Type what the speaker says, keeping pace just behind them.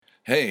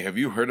Hey, have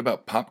you heard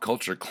about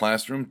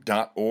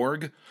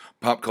popcultureclassroom.org?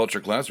 Pop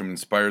Culture Classroom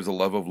inspires a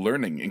love of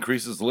learning,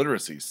 increases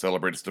literacy,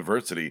 celebrates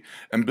diversity,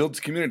 and builds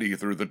community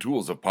through the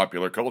tools of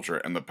popular culture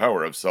and the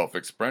power of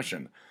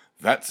self-expression.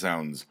 That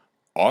sounds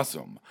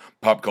awesome.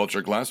 Pop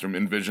Culture Classroom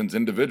envisions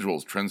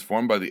individuals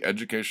transformed by the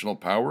educational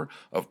power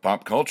of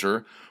pop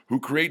culture who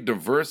create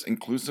diverse,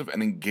 inclusive,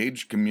 and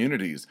engaged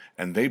communities,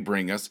 and they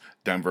bring us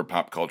Denver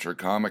Pop Culture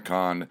Comic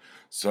Con.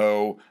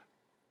 So,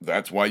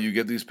 that's why you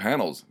get these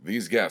panels,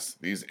 these guests,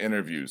 these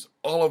interviews,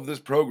 all of this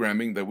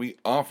programming that we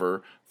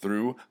offer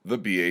through the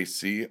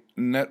BAC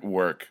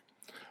network.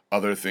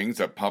 Other things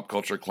that Pop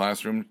Culture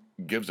Classroom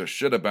gives a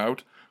shit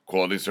about: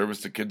 quality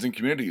service to kids and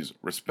communities,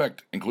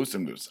 respect,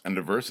 inclusiveness, and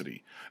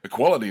diversity,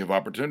 equality of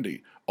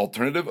opportunity,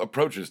 alternative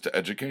approaches to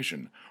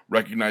education,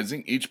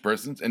 recognizing each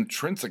person's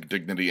intrinsic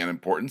dignity and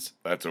importance,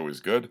 that's always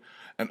good,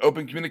 and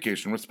open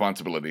communication,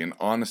 responsibility, and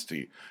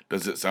honesty.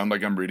 Does it sound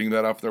like I'm reading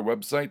that off their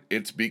website?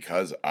 It's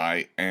because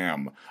I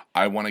am.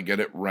 I want to get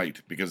it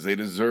right, because they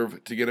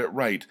deserve to get it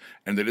right,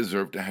 and they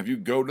deserve to have you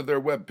go to their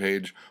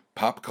webpage,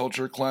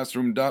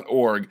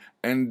 popcultureclassroom.org,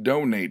 and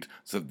donate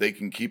so that they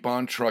can keep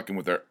on trucking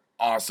with their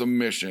awesome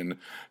mission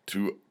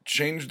to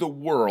change the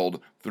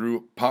world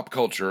through pop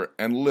culture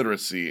and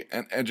literacy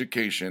and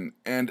education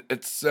and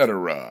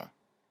etc.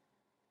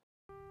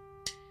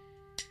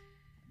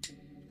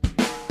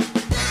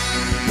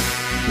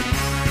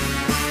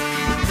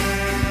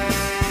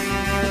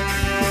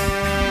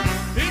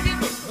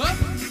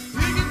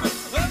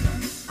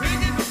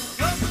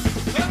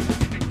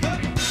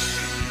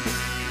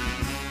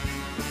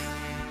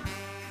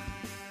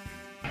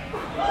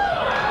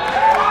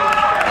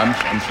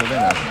 I'm sure they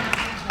know.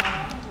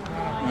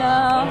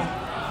 No.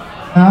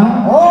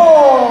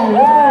 Oh!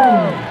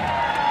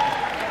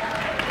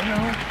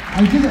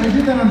 I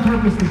did that on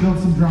purpose to build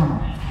some drama.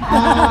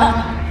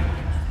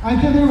 I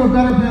can't think of a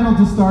better panel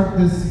to start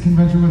this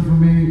convention with for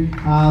me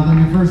than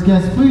your first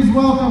guest. Please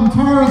welcome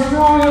Tara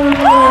Strong,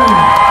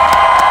 everybody!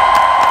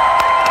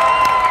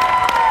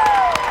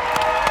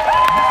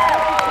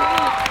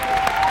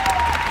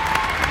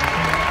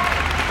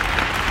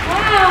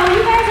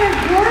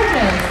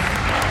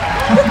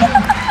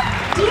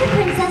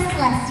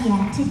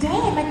 Today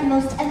I met the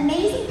most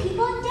amazing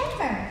people in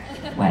Denver.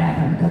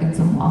 Whatever, I'm cooking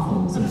some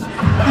waffles. You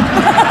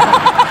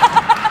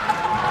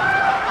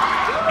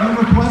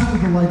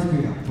requested the lights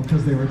be up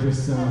because they were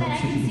just so... Then I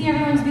can see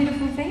everyone's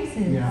beautiful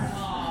faces. Yeah.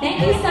 Thank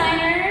you,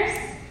 signers.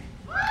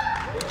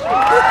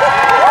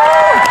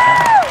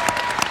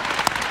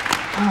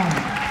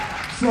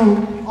 So,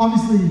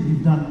 obviously,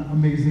 you've done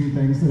amazing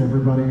things that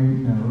everybody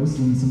knows,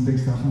 and some big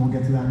stuff, and we'll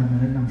get to that in a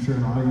minute, and I'm sure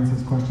the audience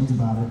has questions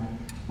about it.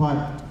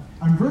 But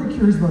I'm very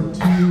curious about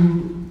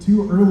two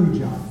early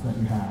jobs that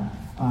you had.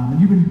 And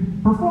you've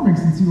been performing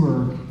since you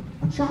were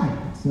a child,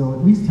 so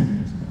at least 10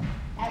 years ago.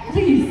 At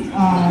least.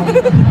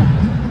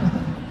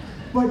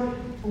 But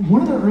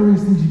one of the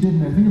earliest things you did,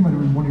 and I think it might have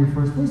been one of your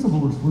first voiceover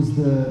works, was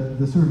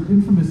the sort of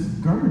infamous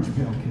Garbage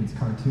Pail Kids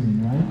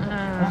cartoon, right? I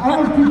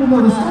don't know if people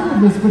know the story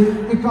of this, but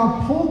it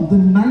got pulled the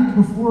night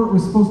before it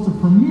was supposed to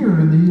premiere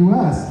in the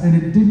US, and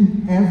it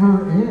didn't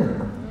ever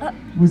air.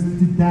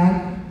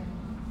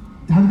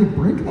 How did they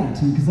break that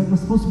to you? Because that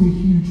was supposed to be a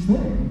huge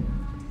thing.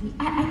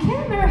 I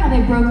can't remember how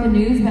they broke the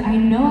news, but I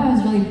know I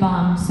was really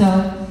bummed.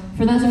 So,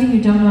 for those of you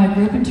who don't know, I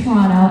grew up in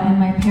Toronto, and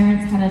my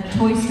parents had a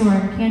toy store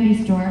and candy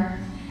store,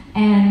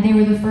 and they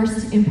were the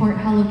first to import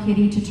Hello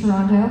Kitty to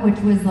Toronto, which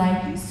was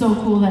like so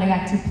cool that I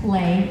got to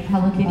play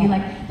Hello Kitty.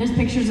 Like, there's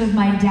pictures of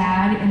my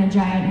dad in a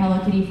giant Hello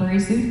Kitty furry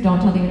suit.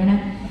 Don't tell the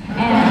internet.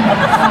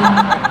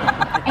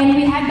 And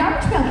we had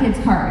Garbage Pail Kids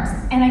cards,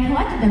 and I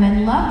collected them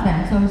and loved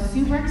them. So I was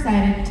super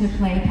excited to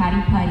play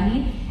Patty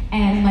Putty,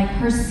 and like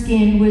her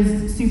skin was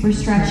super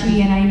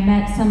stretchy, and I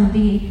met some of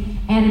the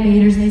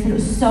animators, and they said it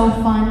was so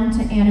fun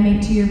to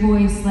animate to your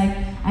voice. Like,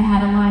 I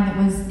had a line that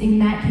was, "In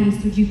that case,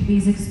 would you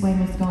please explain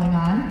what's going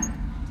on?"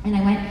 And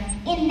I went,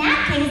 "In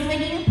that case, would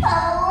you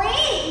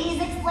please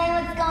explain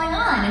what's going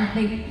on?" And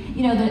they,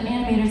 the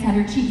animators had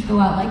her cheeks go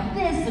out like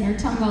this, and her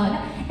tongue go like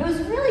that. It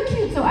was really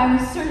cute, so I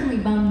was certainly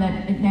bummed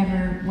that it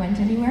never went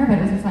anywhere, but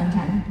it was a fun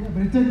time. Yeah,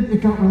 but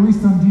it got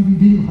released on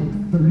DVD like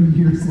 30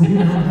 years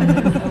later.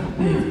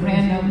 It's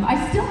random. I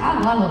still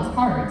have a lot of those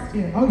cards,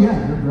 too. Oh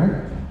yeah,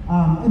 right.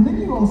 And then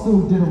you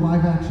also did a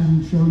live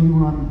action show you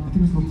were on, I think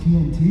it was called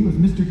TNT. It was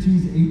Mr.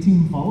 T's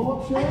A-Team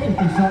follow-up show that they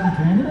shot in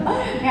Canada.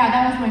 Yeah,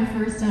 that was my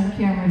first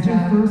camera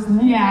job. Your first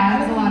thing? Yeah, it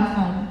was a lot of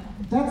fun.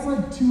 That's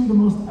like two of the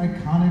most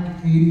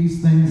iconic 80s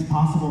things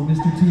possible,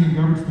 Mr. T and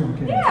Garbage Pail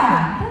Kids.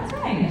 Yeah, that's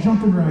right.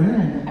 Jumping right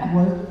in.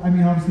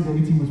 Obviously the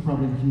A-Team was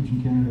probably huge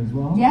in Canada as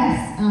well.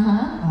 Yes,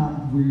 uh-huh.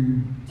 Were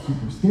you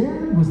super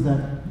scared? Was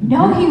that...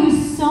 No, he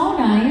was so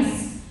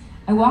nice.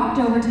 I walked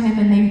over to him,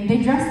 and they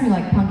dressed me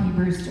like Punky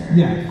Brewster.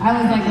 Yeah. I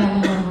was like a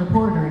little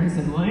reporter, and he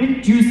said, "Why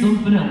didn't you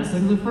something else?"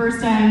 Like the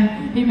first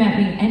time he met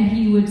me, and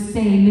he would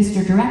say,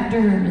 "Mr.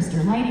 Director,"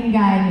 Mr. Lighting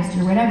Guy,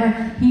 Mr. whatever.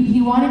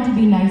 He wanted to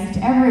be nice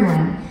to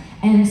everyone.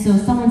 And so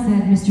someone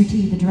said, "Mr.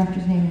 T, the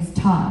director's name is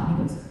Todd." And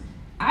he goes,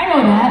 "I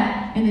know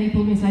that." And then he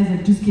pulled me aside and was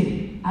like, "Just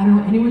kidding." I don't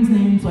know anyone's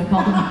name, so I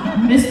called them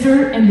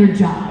Mr. and their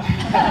job.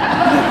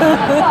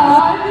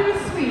 Oh, it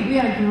was sweet. We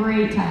had a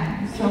great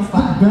time. So It's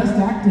fun. the best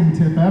acting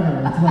tip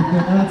ever. It's like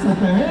that's like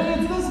the hey,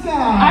 it's this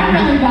guy. I'm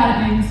really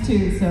bad at names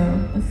too,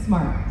 so that's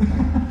smart.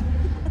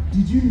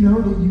 Did you know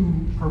that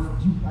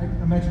I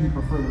imagine you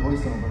prefer the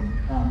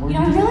voiceover? Or You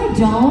know, I just- really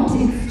don't.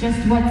 It's just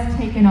what's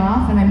taken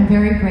off, and I'm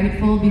very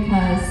grateful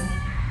because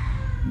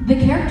the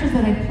characters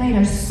that I played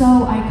are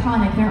so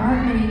iconic. There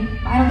aren't many,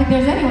 I don't think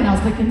there's anyone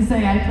else that can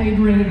say I played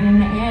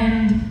Raven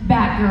and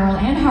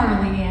Batgirl and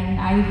Harley and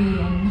Ivy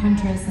and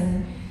Huntress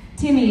and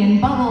Timmy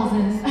and Bubbles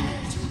and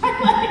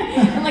Twilight.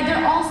 And like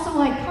they're all so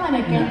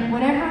iconic, and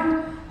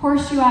whatever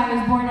horseshoe I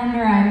was born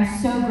under, I'm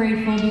so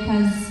grateful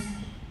because,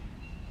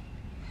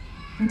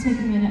 and take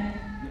a minute.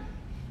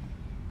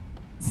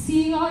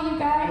 Seeing all you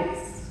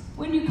guys,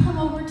 when you come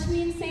over to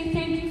me and say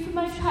thank you for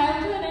my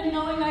childhood and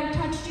knowing I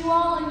touched you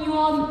all and you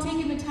all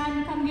taking the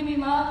time to come give me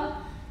love,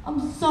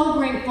 I'm so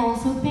grateful.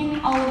 So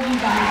thank all of you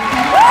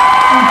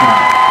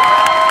guys.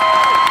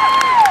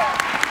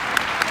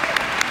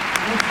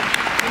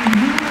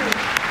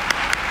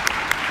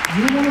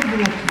 You're one of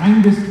the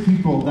kindest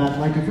people that,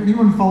 like, if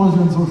anyone follows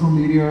you on social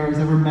media or has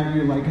ever met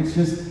you, like, it's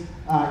just,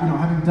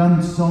 having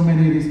done so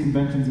many of these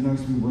conventions and knows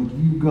people, like,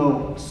 you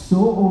go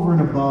so over and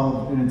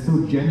above, and it's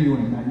so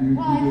genuine that you.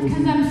 Well, you it's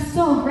because I'm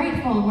so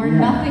grateful. We're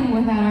nothing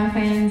without our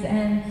fans,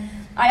 and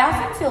I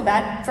often feel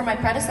bad for my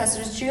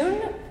predecessors. June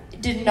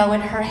didn't know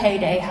in her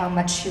heyday how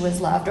much she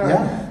was loved, or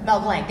Mel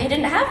Blanc. They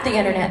didn't have the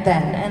internet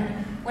then, and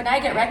when I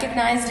get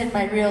recognized in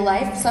my real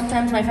life,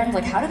 sometimes my friends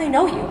are like, how do they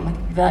know you? I'm like,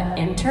 the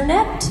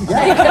internet?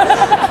 Like,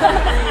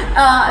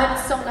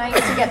 it's so nice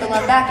to get the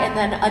love back, and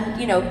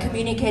then,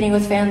 communicating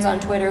with fans on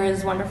Twitter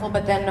is wonderful,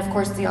 but then, of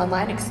course, the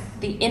online,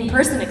 the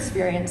in-person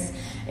experience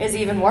is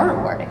even more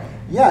rewarding.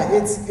 Yeah,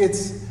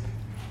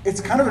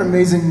 it's kind of an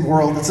amazing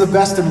world. It's the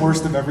best and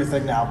worst of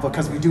everything now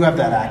because we do have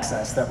that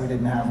access that we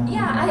didn't have when we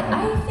were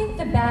I think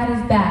the bad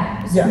is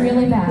bad. It's Yeah.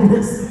 really bad.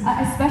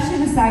 Especially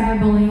the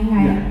cyberbullying.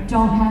 I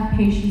don't have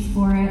patience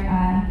for it.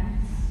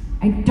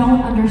 I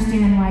don't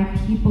understand why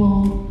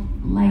people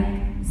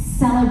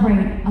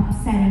celebrate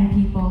upsetting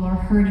people or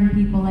hurting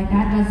people. Like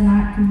that does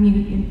not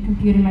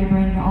compute in my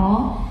brain at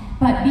all.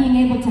 But being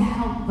able to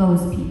help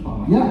those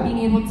people, being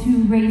able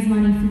to raise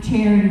money for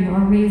charity or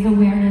raise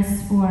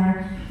awareness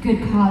for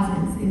good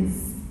causes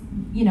is,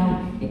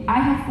 I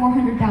have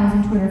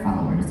 400,000 Twitter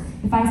followers.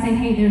 If I say,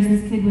 hey, there's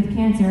this kid with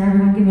cancer,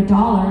 everyone give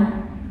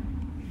 $1,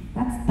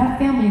 that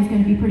family is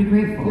going to be pretty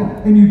grateful. Yeah,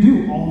 and you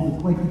do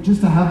all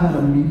just to have that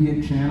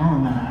immediate channel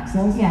and that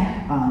access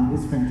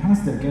is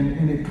fantastic.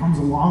 And it comes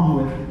along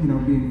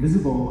with, being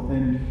visible.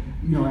 And,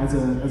 as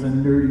a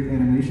nerdy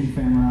animation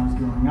fan when I was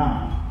growing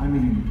up, I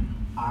mean,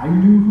 I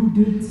knew who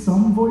did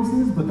some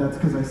voices, but that's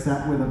because I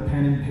sat with a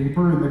pen and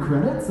paper in the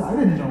credits. I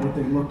didn't know what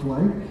they looked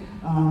like.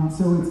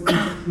 So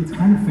it's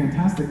kind of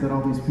fantastic that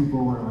all these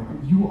people are like,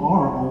 you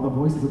are all the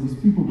voices of these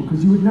people,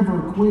 because you would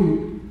never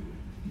equate.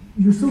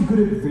 You're so good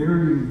at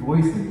varying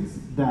voices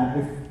that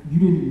if you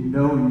didn't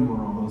know you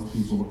were all those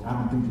people, I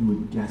don't think you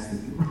would guess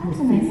that you were all those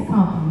That's a people. nice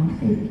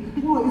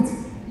compliment. Well, it's,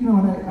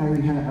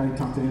 and I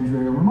talked to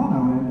Andrea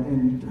Romano,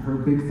 and her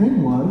big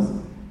thing was,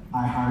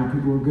 I hire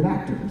people who are good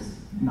actors,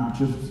 not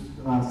just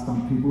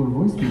stunt people or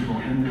voice people,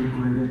 and they're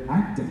great at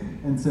acting.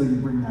 And so you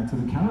bring that to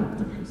the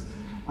characters,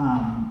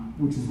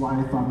 which is why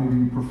I thought maybe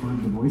you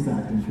preferred the voice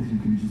acting, because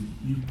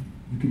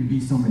you can be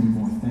so many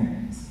more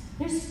things.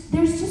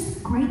 There's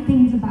just great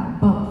things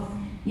about both.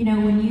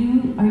 When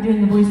you are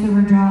doing a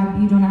voiceover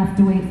job, you don't have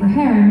to wait for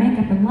hair and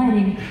makeup and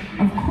lighting.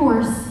 Of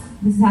course,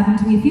 this has happened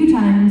to me a few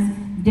times.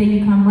 The day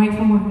you come right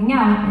from working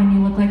out and you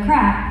look like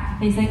crap,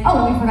 they say,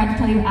 oh, we forgot to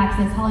tell you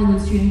Access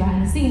Hollywood's shooting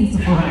behind the scenes.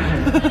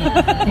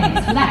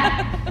 Thanks for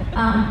that.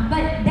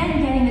 But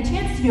then getting the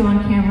chance to do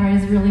on camera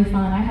is really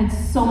fun. I had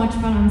so much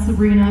fun on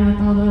Sabrina with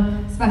all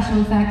the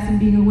special effects and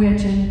being a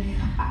witch, and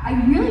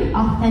I really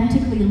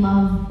authentically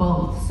love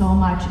both so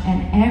much,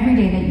 and every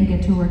day that you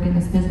get to work in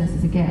this business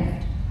is a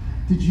gift.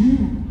 Did you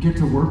get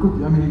to work with,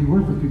 you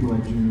work with people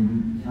like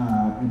June,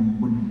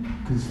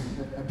 because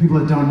people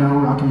that don't know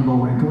Rocky and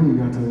Bullwinkle, you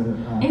got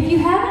to... If you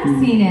haven't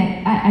seen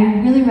it,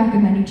 I really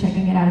recommend you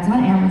checking it out. It's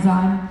on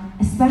Amazon,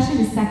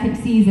 especially the second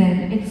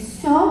season. It's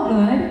so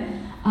good.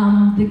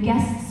 The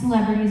guest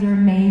celebrities are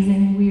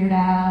amazing, Weird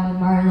Al and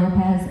Mario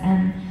Lopez,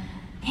 and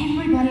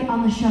everybody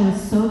on the show is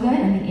so good,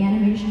 and the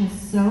animation is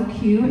so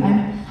cute.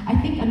 I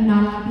think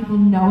not a lot of people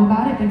know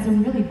about it, but it's a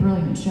really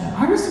brilliant show.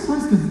 I was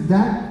surprised because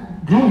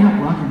growing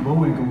up, Rocky and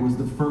Bullwinkle was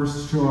the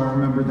first show I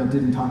remember that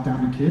didn't talk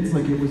down to kids.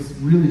 Like, it was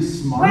really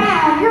smart.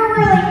 Wow, you're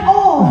really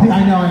old.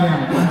 I know I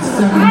am. I'm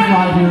 75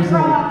 I years didn't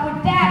grow old. up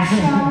with that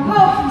show.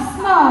 Holy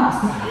smokes.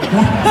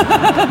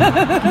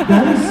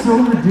 That is so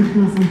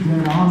ridiculously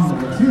dead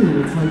on though,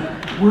 too. It's like,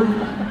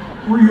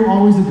 were you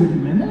always a good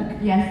mimic?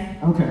 Yes.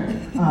 Okay.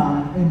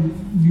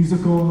 And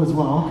musical as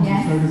well, because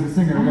Yes. you started as a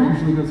singer. That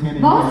usually goes hand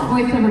in Most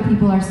hand. voiceover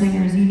people are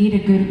singers. You need a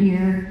good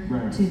ear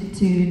Right. to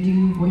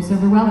do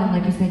voiceover well, and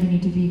like you said, you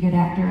need to be a good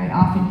actor. I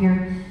often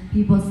hear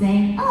people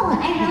saying, Oh,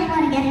 I really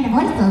want to get into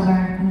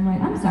voiceover. and I'm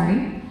like, I'm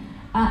sorry.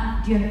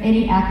 Do you have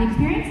any acting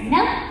experience?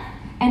 Nope.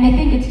 And they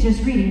think it's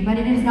just reading, but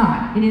it is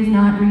not. It is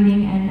not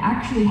reading, and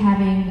actually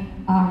having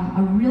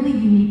a really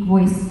unique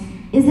voice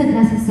isn't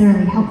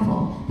necessarily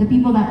helpful. The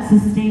people that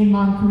sustain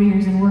long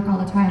careers and work all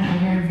the time are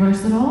very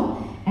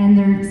versatile, and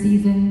they're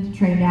seasoned,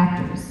 trained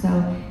actors.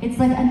 So it's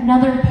like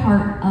another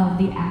part of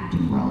the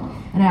acting world.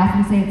 And I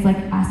often say it's like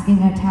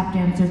asking a tap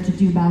dancer to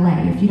do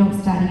ballet. If you don't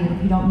study it,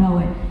 if you don't know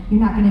it, you're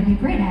not going to be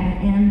great at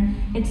it. And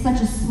it's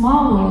such a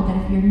small world that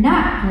if you're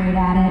not great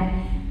at it,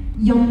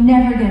 you'll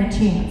never get a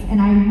chance.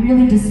 And I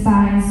really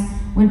despise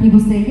when people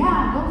say,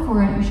 yeah, go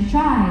for it, you should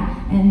try,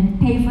 and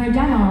pay for a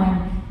demo,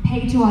 and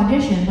pay to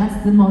audition.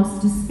 That's the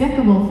most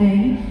despicable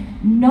thing.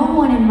 No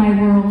one in my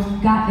world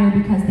got there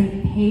because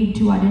they paid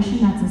to audition.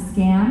 That's a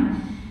scam.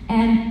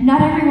 And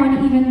not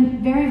everyone,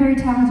 even very, very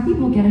talented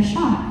people, get a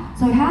shot.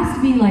 So it has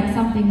to be like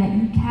something that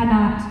you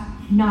cannot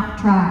not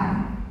try.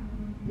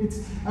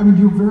 I mean,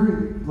 you're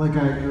very, like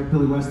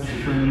Billy West is a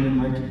friend,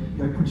 and like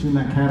I put you in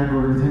that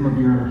category with him of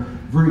you're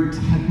very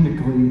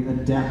technically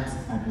adept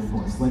at your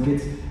voice. Like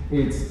it's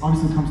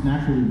obviously comes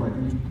naturally, but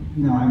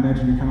you know, I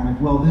imagine you're kind of like,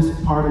 well, this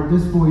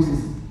voice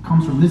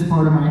comes from this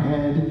part of my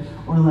head,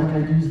 or like I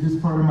use this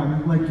part of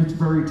my, like it's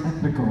very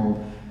technical,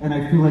 and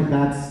I feel like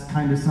that's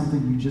kind of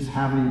something you just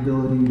have the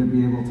ability to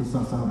be able to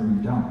suss out, or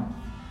you don't.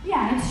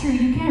 Yeah, it's true.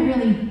 You can't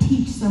really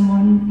teach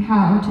someone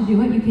how to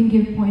do it. You can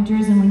give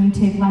pointers, and when you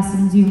take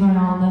lessons, you learn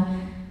all the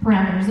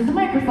parameters of the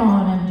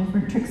microphone and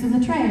different tricks of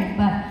the trade.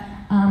 But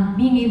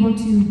being able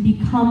to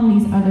become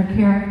these other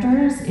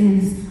characters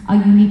is a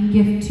unique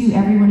gift to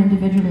everyone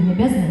individually in the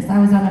business. I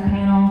was on a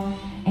panel,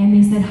 and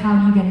they said, how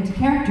do you get into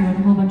character with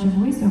a whole bunch of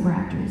voiceover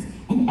actors?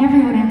 And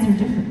everyone answered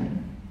differently.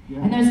 Yeah.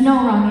 And there's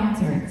no wrong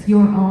answer. It's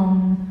your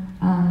own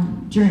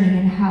journey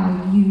and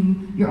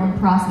your own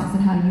process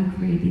and how you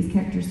create these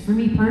characters. For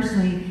me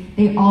personally,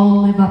 they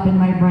all live up in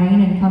my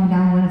brain and come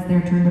down when it's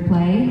their turn to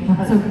play.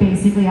 So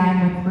basically,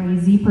 I'm a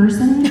crazy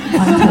person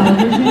on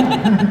television.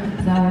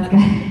 So it's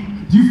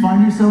good. Do you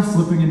find yourself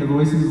slipping into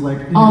voices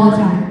like all the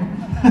time?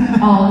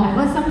 All the time.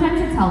 Well,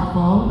 sometimes it's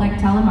helpful, like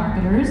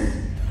telemarketers.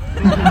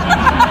 No,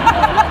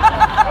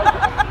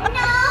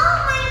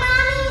 my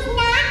mommy's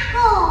not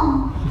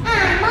home.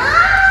 I'm all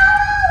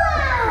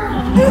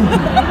alone.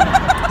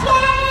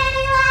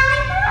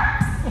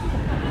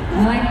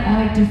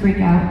 I like to freak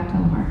out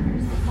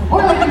telemarketers. Or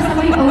like if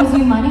somebody owes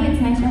you money,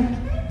 it's nice to like,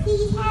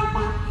 Please have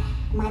that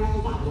money that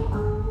you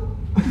owe.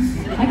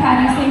 like how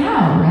do you say no,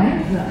 right?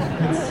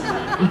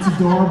 Yeah, it's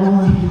adorable,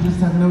 and you just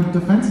have no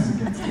defenses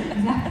against it.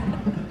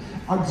 Exactly.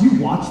 Do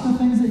you watch the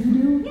things that you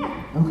do?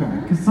 Yeah.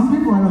 Okay, because some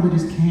people I know they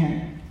just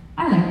can't.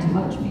 I like to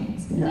watch me.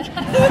 It's good. Yeah.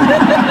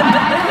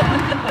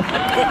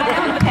 I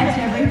don't catch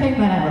everything,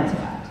 but I like to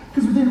watch.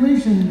 Because with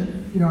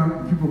animation, you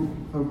know, people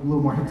are a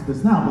little more hip to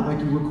this now, but like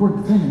you record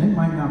the thing and it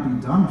might not be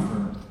done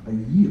for a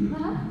year.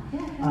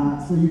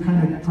 Yeah. So you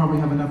kind of probably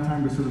have enough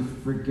time to sort of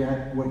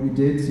forget what you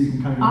did, so you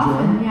can kind of enjoy.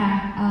 Often,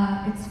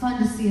 yeah. It's fun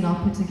to see it all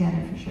put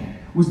together for sure.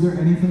 Was there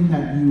anything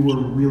that you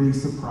were really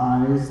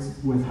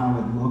surprised with how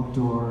it looked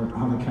or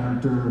how the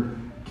character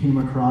came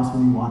across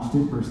when you watched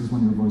it versus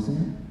when you were voicing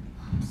it?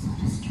 I'm so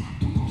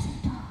distracted. There's a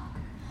dog.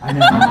 I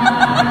know.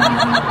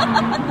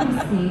 Let me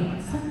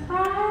see.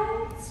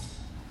 Surprised?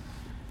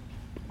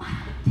 I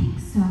don't think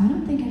so. I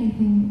don't think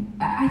anything.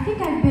 I think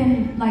I've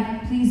been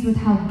like pleased with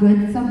how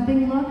good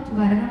something looked,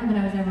 but I don't know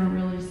that I was ever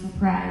really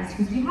surprised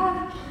because we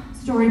have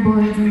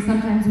storyboards and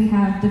sometimes we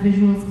have the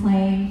visuals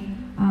playing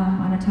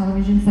on a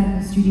television set in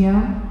the studio.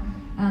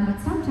 But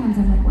sometimes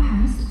I'm like,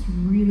 wow, this is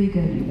really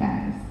good, you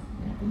guys.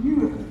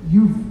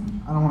 You've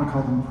I don't want to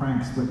call them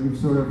pranks, but you've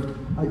sort of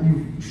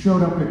you've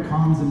showed up at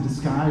cons in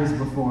disguise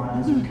before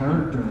as your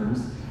characters,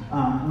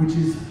 which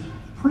is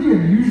pretty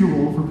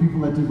unusual for people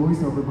that do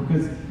voiceover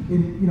because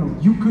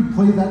you could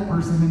play that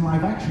person in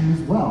live action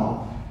as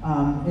well,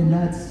 and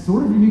that's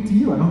sort of unique to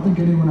you. I don't think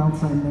anyone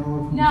else I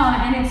know of. No,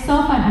 and it's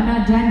so fun. I'm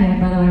not done yet,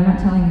 by the way. I'm not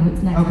telling you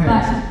what's next. Okay.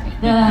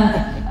 But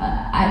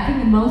I think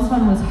the most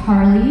fun was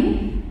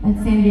Harley at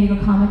San Diego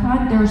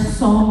Comic-Con. There are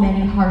so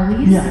many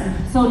Harleys. Yeah.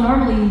 So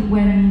normally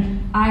when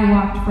I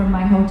walked from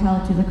my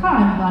hotel to the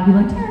con, a lot of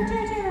people like,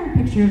 Tara,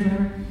 pictures,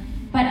 whatever.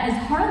 But as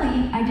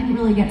Harley, I didn't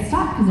really get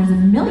stopped because there's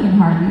a million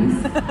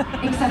Harleys,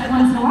 except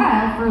once in a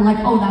while for like,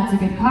 oh, that's a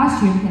good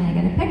costume, can I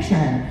get a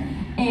picture?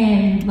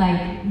 And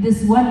like,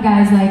 this one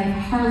guy's like,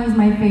 Harley's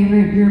my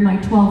favorite, you're my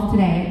 12th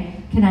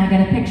today, can I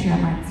get a picture?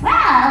 I'm like, 12?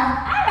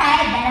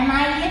 Alright, but am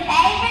I your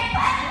favorite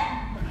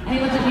one? and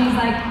he looked at me, he's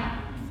like,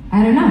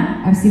 I don't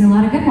know, I've seen a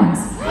lot of good ones.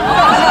 And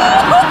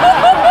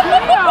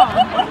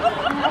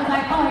I was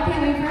like, oh, I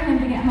can't wait for him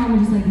to get home and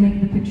just like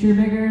make the picture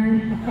bigger,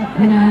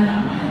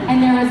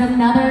 And there was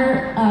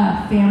another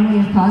family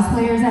of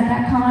cosplayers at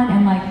that con,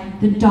 and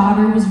like the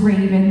daughter was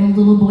Raven, the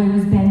little boy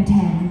was Ben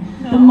 10,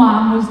 the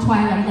mom was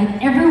Twilight,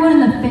 like everyone in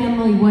the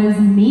family was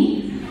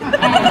me,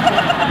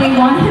 and they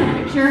wanted a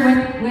picture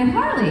with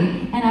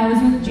Harley. And I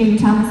was with Jamie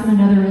Thomas,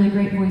 another really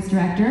great voice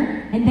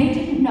director, and they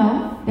didn't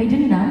know.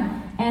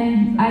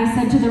 And I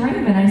said to the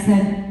Raven, I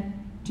said,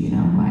 do you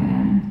know who I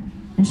am?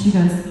 And she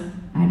goes,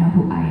 I know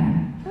who I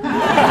am.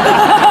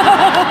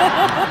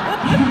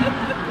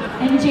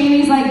 And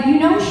Jamie's like, you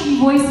know she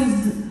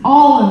voices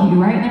all of you,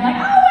 right? And they're like, oh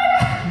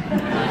my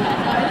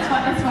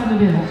God! It's fun to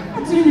do that.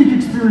 It's a unique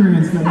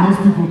experience that most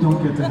people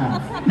don't get to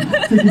have.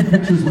 Taking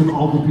pictures with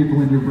all the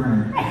people in your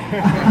brain.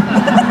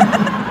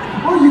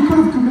 Or you could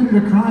have committed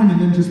a crime and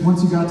then just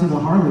once you got to the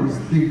Harleys,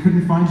 they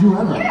couldn't find you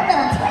ever. You're a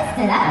little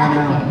twisted. I I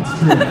know, like it. it's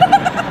true.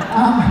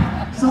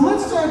 So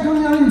let's go to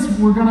the audience.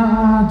 We're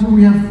gonna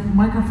we have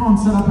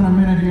microphones set up in a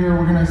minute here.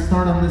 We're gonna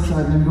start on this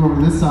side and then go over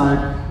to this side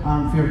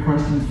if you have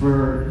questions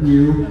for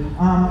you.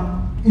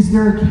 Is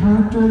there a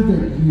character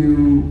that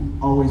you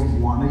always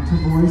wanted to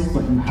voice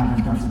but you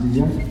haven't got to do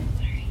yet?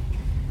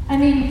 I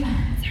mean,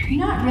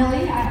 not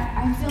really.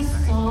 I feel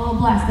so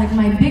blessed. Like,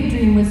 my big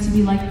dream was to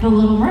be like the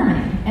Little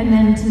Mermaid. And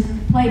then to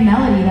play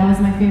Melody, that was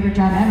my favorite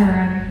job ever.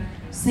 And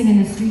sing in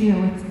the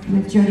studio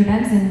with Jodie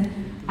Benson.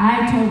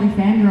 I totally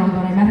fangirled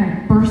when I met her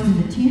and burst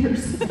into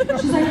tears.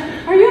 She's like,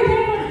 are you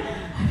okay? I'm like,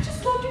 I've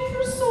just loved you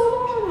for so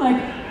long.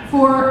 Like,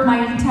 for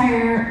my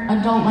entire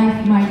adult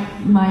life,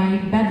 my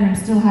bedroom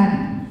still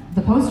had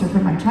the poster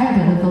from my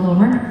childhood of the Little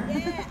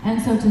Mermaid. And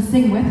so to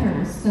sing with her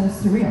was so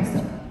surreal.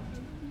 So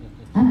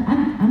I'm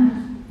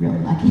really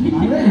lucky.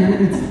 I know,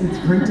 it's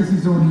great to see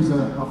someone who's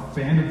a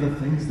fan of the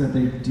things that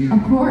they do.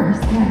 Of course,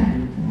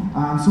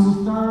 yeah. So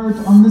we'll start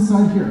on this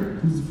side here.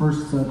 Who's the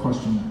first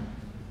question there?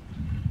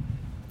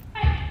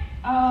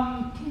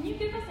 Hi. Can you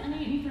give us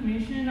any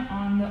information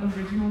on the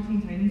original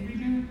Teen Titans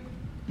reboot?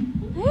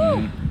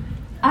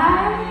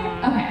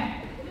 Okay.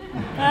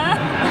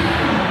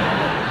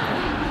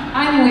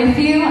 I'm with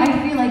you. I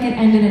feel like it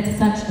ended at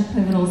such a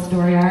pivotal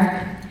story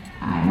arc.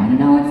 I want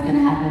to know what's going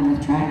to happen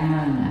with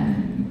Trigon.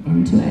 I'm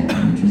into it.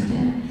 I'm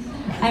interested.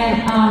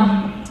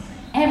 And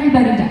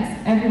everybody does.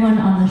 Everyone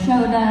on the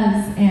show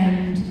does.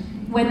 And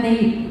when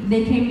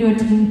they came to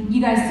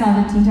you guys saw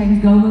the Teen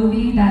Titans Go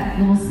movie, that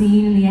little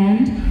scene in the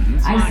end.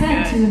 I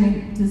said to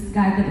this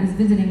guy that was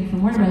visiting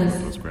from Warner Brothers,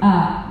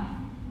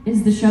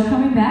 is the show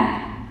coming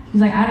back?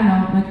 He's like, I don't know.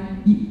 I'm like,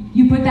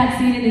 you put that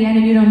scene in the end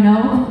and you don't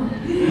know?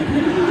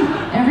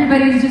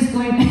 Everybody's just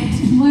going to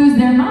lose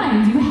their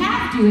minds. You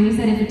have to. And he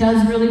said, if it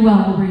does really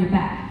well, we'll bring it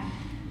back.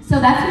 So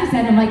that's what he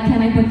said. I'm like,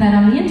 can I put that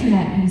on the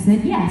internet? And he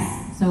said,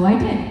 yes. So I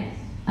did.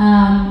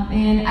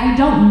 And I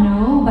don't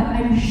know, but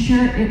I'm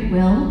sure it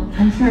will.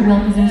 I'm sure it will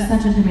because there's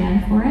such a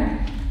demand for it.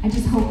 I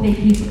just hope they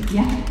keep it.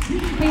 Yeah.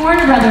 Hey,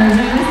 Warner Brothers, are you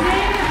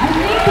listening? I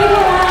think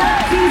people want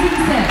season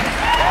 6.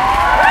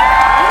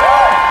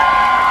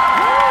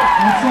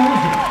 That's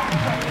awesome.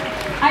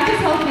 I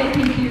just hope they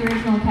keep the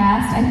original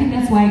cast. I think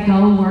that's why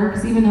Go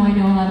works, even though I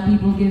know a lot of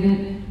people give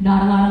it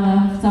not a lot of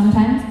love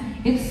sometimes.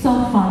 It's so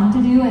fun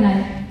to do, and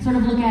I sort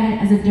of look at it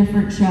as a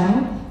different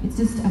show. It's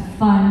just a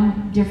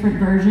fun, different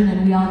version,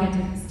 and we all get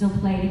to still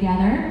play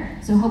together.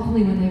 So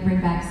hopefully when they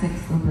bring back 6,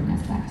 they'll bring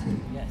us back too.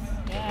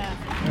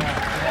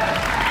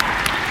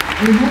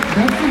 And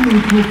that's the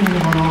really cool thing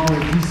about all the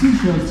DC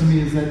shows to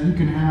me is that you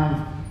can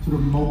have sort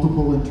of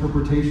multiple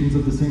interpretations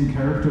of the same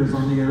characters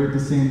on the air at the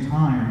same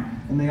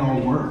time, and they all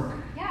work.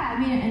 Yeah, I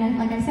mean, and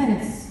like I said,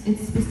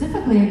 it's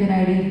specifically a good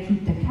idea to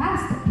keep the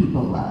cast that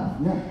people love.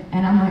 Yeah.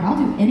 And I'm like, I'll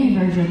do any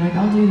version. Like,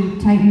 I'll do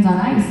Titans on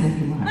Ice if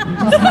you want. It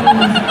just means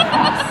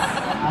us.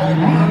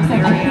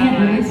 Except I can't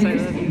really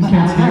seriously, but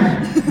I'll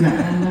learn.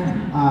 Yeah.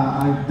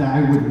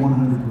 I would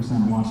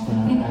 100% watch that.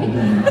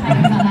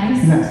 Titans on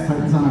Ice? Yes,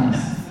 Titans on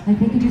Ice. Like,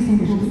 they could do some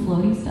cool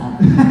floaty stuff.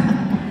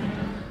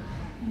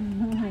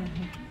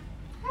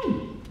 Hi.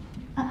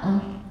 Uh-oh.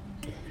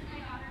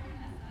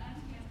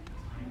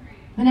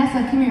 Vanessa,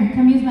 come here.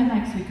 Come use my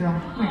mic, sweet girl.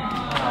 Come here.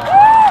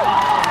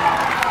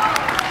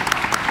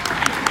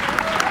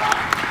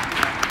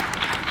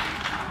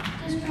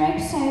 Does Greg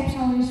Sipes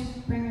always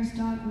bring his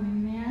dog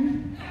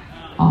Wingman?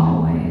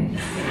 Always.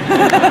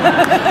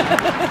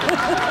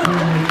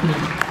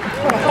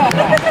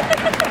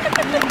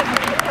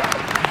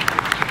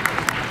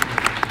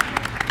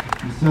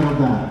 You settled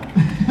that.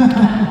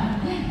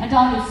 A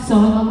dog is so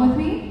in love with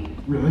me.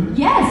 Really?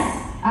 Yes!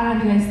 I don't know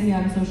if you guys see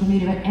on social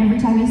media, but every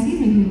time he sees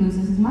me, he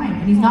loses his mind.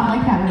 And he's not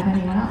like that with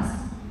anyone else.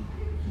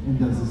 And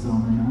does his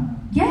owner know?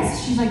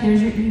 Yes, she's like,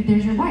 there's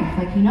your wife.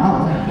 Like, he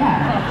knows. Oh. Like,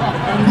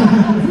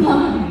 yeah. He's in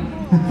love with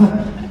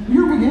me.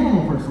 You're a big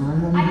animal person, right?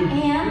 I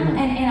am,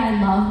 and I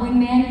love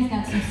Wingman. He's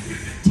got some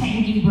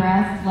stanky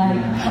breath, like,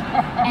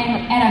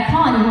 and at a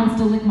con, he wants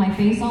to lick my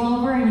face all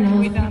over, and you know,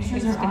 those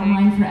pictures are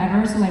online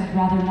forever, so I'd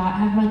rather not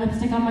have my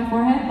lipstick on my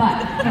forehead,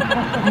 but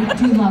I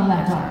do love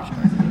that dog.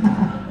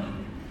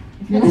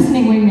 If you're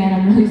listening, Wingman,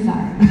 I'm really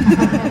sorry.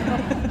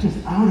 Just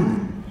outed it.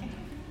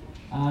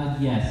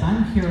 Yes,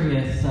 I'm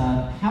curious,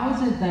 how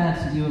is it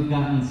that you have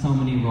gotten so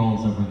many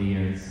roles over the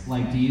years?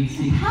 Like, do you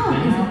seek How is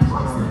it spin-offs,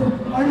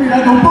 possible? I mean,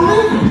 I don't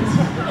believe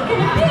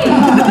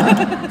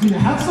Look it. Do you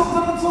have something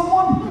on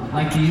someone?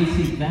 Like, do you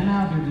seek them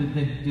out, or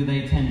do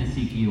they tend to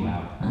seek you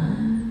out?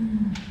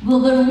 Well,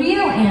 the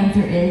real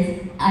answer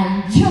is,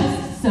 I'm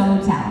just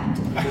so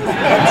talented.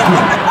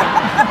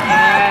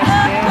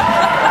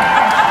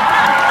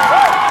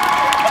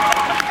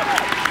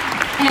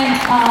 And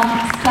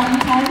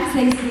sometimes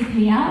they seek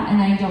me out, that,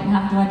 and I don't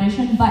have to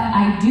audition, but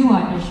I do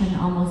audition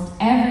almost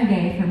every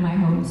day for my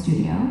home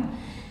studio.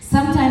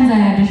 Sometimes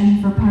I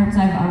audition for parts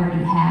I've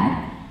already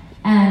had,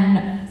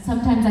 and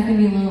sometimes I can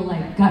be a little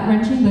like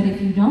gut-wrenching, but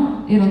if you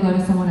don't, it'll go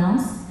to someone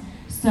else.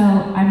 So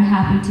I'm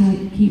happy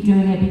to keep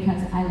doing it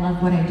because I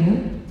love what I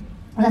do.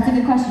 Well, that's a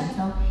good question.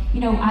 So,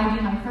 I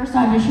do my first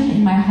audition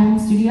in my home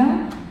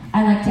studio.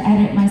 I like to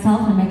edit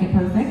myself and make it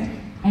perfect,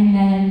 and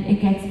then it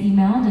gets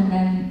emailed, and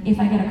then if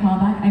I get a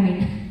callback,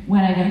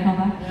 when I get a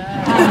callback,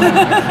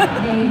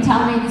 they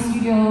tell me in the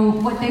studio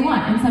what they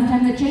want, and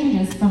sometimes it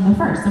changes from the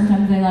first.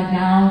 Sometimes they like,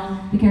 now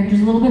the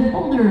character's a little bit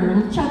older, a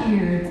little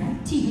chubbier,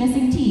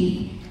 missing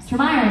teeth. He's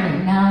from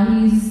Ireland, now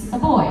he's a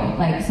boy.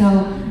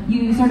 So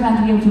you sort of have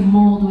to be able to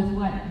mold with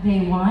what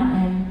they want,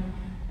 and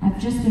I've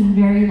just been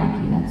very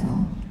lucky, that's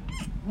all.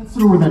 That's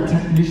sort of where that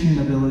technician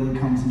ability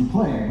comes into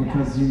play,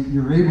 because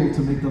you're able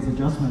to make those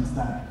adjustments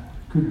that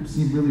could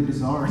seem really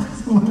bizarre to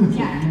someone who's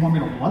like, you want me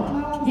to what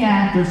now?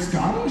 Yeah. They're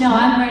Scottish? No,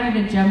 I'm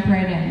ready to jump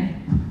right in.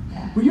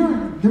 But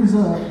there's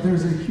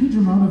a huge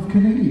amount of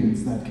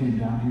Canadians that came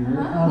down here.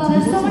 Well,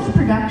 there's so much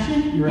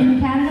production in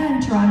Canada,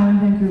 in Toronto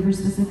and Vancouver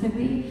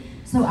specifically.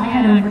 So I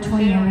had over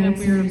 20 animated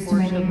series to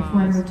make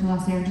before I moved to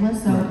Los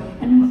Angeles.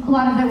 And a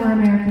lot of them were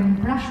American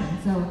production.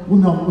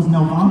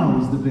 Nelvana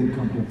was the big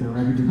company up there,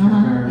 right? Who did Care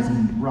Bears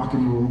and Rock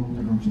and Roll,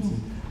 everyone should see.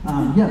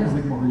 It was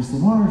like Maurice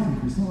LaMarche and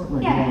Chris Miller,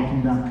 they all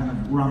came down kind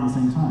of around the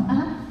same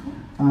time.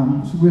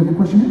 So we have a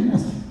question here?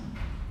 Yes.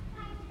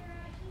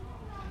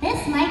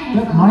 This microphone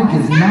That mic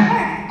is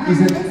not.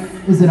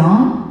 Is it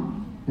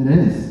on? It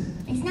is.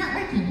 It's not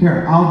working.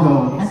 Here, I'll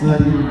go so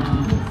that you.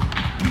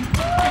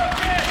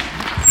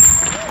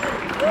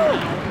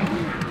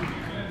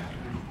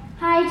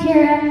 Hi,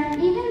 Tara.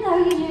 Even though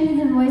you do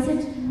the voice of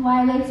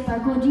Twilight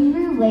Sparkle, do you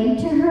relate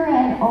to her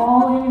at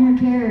all in her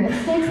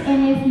characteristics?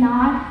 And if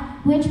not,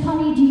 which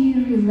pony do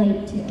you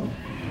relate to?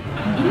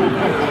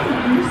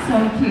 You're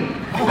so cute.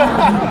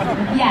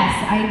 Yes,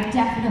 I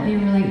definitely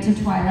relate to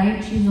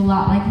Twilight. She's a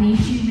lot like me.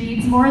 She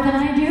reads more than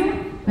I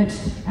do, but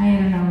I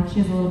don't know. She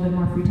has a little bit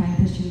more free time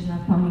because she doesn't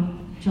have pony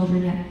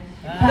children yet.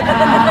 But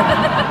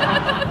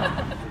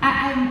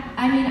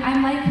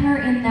I'm like her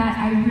in that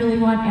I really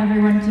want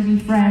everyone to be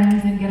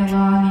friends and get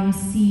along and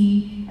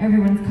see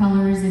everyone's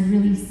colors and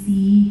really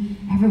see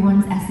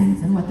everyone's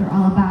essence and what they're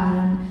all about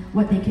and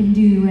what they can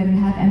do and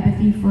have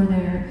empathy for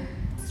their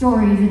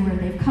stories and where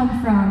they've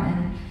come from.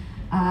 And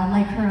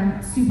like her,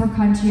 I'm super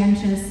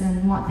conscientious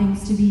and want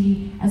things to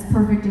be as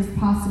perfect as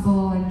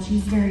possible, and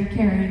she's very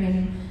caring,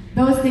 and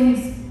those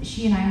things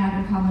she and I have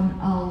in common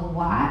a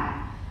lot.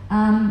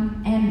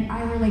 And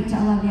I relate to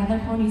a lot of the other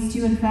ponies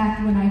too. In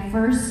fact, when I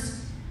first,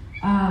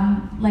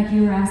 like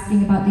you were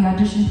asking about the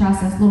audition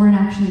process, Lauren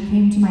actually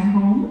came to my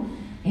home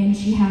and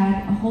she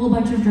had a whole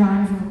bunch of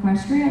drawings of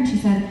Equestria, and she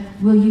said,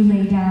 will you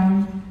lay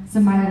down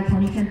some My Little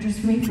Pony characters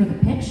for me for the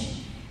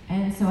pitch?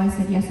 And so I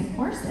said, yes, of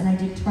course, and I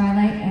did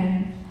Twilight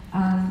and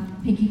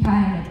Pinkie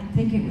Pie, and I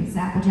think it was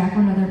Applejack or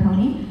another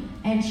pony,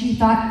 and she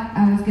thought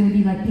I was going to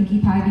be like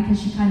Pinkie Pie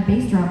because she kind of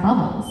based her on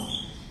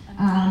Bubbles.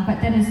 But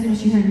then as soon as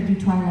she heard me do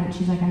Twilight,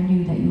 she's like, I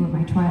knew that you were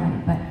my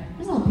Twilight, but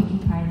there's a little Pinkie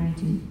Pie in me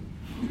too.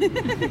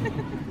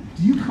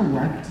 Do you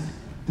collect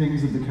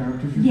things of the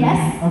characters you're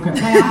Yes. doing? Okay.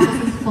 My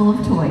office is full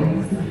of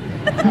toys.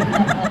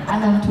 I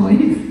love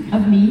toys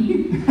of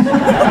me.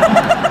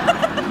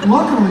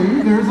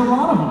 Luckily, there's a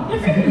lot of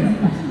them.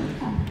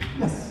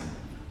 Yes.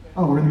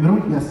 Oh, we're in the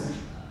middle? Yes.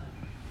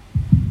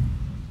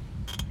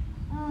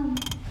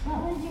 What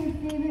was your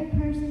favorite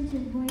person to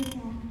voice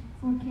act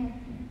or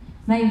character?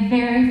 My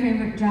very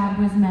favorite job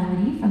was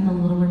Melody from The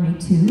Little Mermaid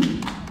 2.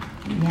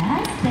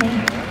 Yes, thank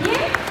you.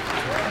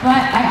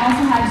 But I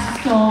also had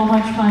so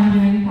much fun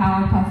doing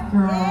Powerpuff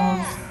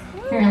Girls,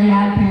 Fairly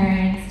Odd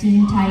Parents,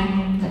 Teen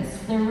Titans.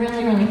 They're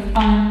really, really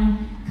fun,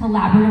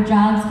 collaborative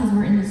jobs because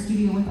we're in the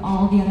studio with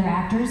all the other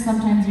actors.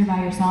 Sometimes you're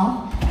by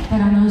yourself,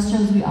 but on those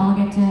shows we all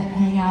get to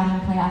hang out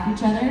and play off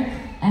each other.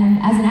 And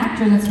as an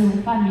actor, that's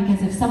really fun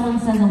because if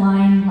someone says a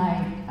line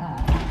like,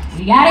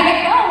 we gotta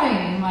get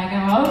going, I'm like,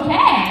 oh, okay,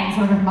 and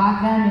sort of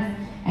mock them,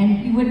 and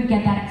you wouldn't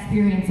get that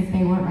experience if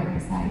they weren't right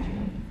beside you.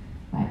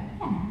 But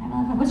yeah, I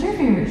love it. What's your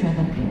favorite show that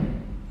I do?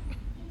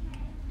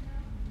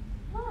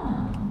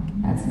 Oh,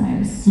 that's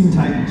nice. Teen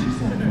Titans, she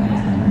said.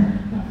 Whatever.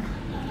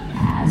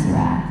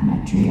 Azarath,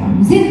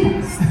 Metrium,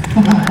 Zinthos.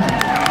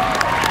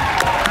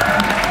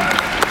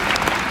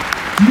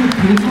 Do your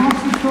kids watch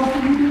the stuff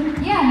that you do?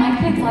 Yeah, my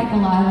kids like a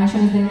lot of my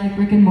shows. They like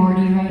Rick and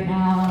Morty right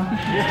now.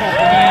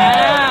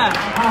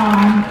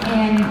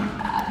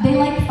 They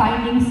like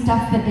finding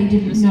stuff that they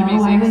didn't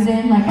know I was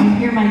in. Like I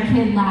hear my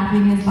kid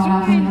laughing his butt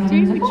off in one of them.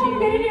 He's like, oh,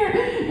 get in here.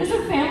 There's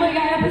a Family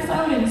Guy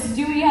episode and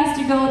Stewie has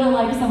to go to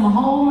like some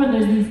home and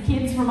there's these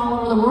kids from all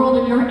over the world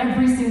and you're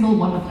every single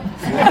one of them.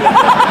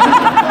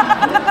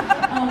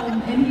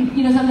 And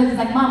he, sometimes it's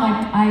like, Mom,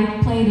 I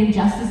played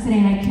Injustice today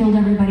and I killed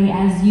everybody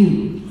as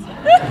you.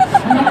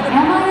 I'm like,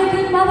 am I a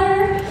good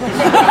mother?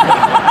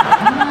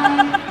 Am I?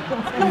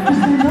 Because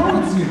they know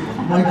it's you.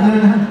 Like,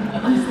 they're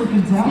at least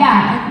looking down.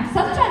 Yeah, and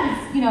sometimes,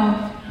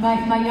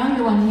 My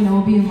younger one, you know,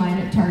 will be in line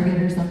at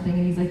Target or something,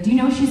 and he's like, "Do you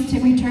know she's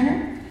Timmy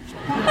Turner?"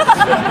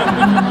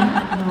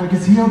 I'm like,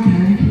 is he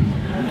okay?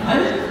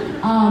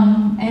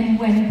 And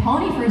when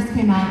Pony first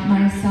came out,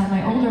 my son,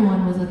 my older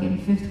one, was like in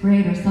 5th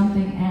grade or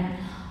something, and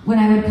when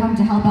I would come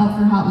to help out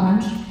for hot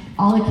lunch,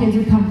 all the kids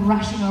would come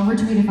rushing over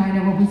to me to find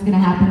out what was going to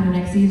happen in the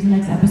next season, the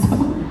next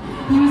episode.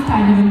 He was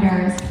kind of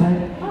embarrassed, but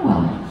oh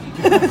well.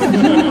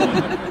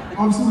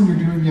 Obviously, when you're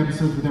doing the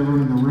episodes with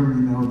everyone in the room,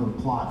 you know the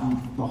plot and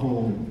the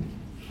whole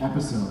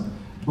episode.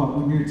 But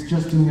when you're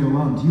just doing it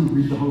alone, do you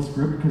read the whole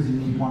script because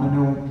you want to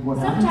know what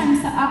happens?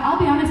 Sometimes, I'll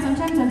be honest,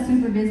 sometimes I'm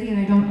super busy and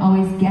I don't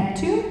always get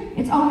to.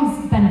 It's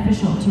always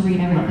beneficial to read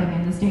everything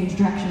in the stage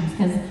directions,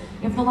 because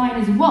if the line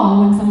is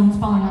whoa when someone's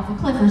falling off a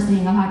cliff or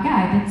seeing a hot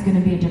guy, that's going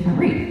to be a different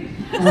read.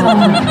 Or if a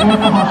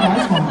hot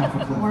guy's falling off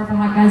a cliff. Or if a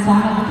hot guy's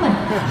falling off a cliff.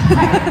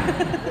 Right.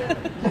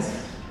 Yes.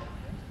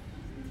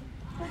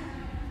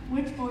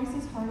 Which voice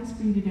is hardest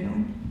for you to do?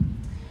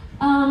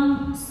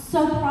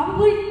 So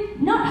probably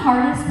not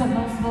hardest, but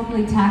most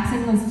vocally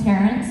taxing was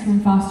Terrence from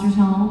Foster's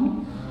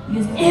Home.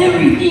 Because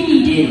everything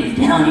he did was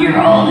down here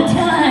all the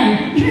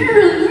time. You're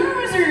a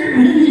loser.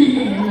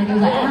 Like I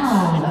was like, ow.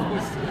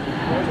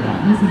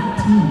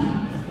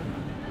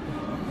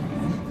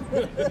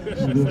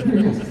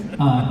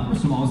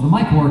 First of all, is the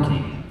mic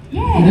working?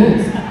 Yay. It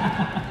is.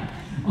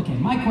 Okay,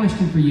 my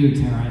question for you,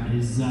 Tara,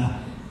 is,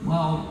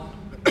 well,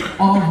 of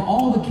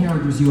all the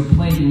characters you have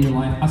played in your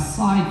life,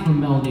 aside from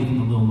Melody from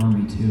The Little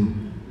Mermaid 2,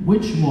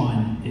 which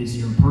one is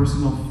your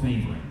personal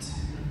favorite?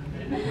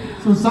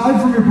 So aside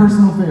from your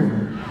personal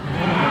favorite,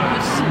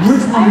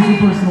 which one is your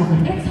personal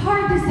favorite? It's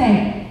hard to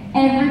say.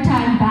 Every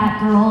time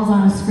Batgirl's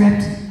on a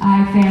script,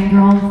 I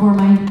fangirl for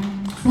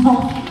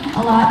myself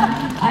a lot.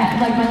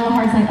 My little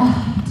heart's like, oh, I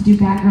have to do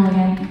Batgirl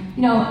again.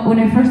 You know, when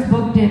I first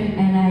booked it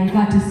and I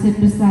got to sit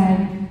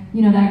beside,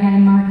 you know, that guy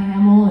Mark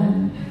Hamill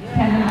and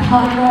Kevin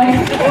Conroy,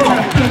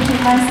 like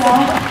pinching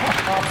myself.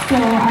 So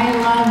I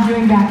love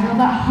doing Batgirl.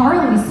 But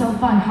Harley's so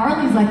fun.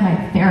 Harley's like my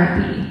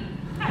therapy.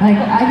 Like,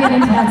 I get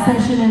into that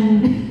session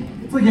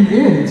and... It's like an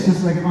id. It's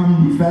just like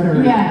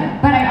unfettered. Yeah,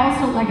 but I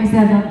also, like I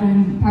said, love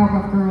doing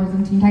Powerpuff Girls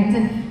and Teen Titans.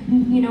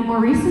 And, you know, more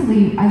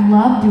recently, I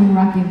love doing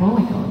Rocky and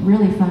Bullwinkle.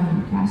 Really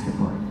fun cast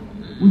record.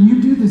 When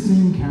you do the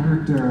same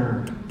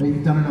character that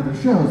you've done in other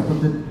shows,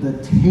 but the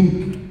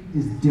take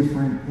is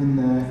different in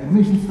the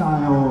animation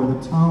style or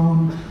the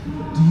tone,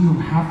 do you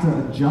have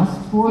to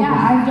adjust for it? Yeah,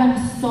 I've done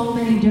so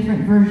many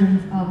different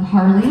versions of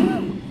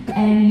Harley,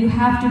 and you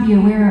have to be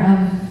aware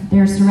of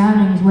their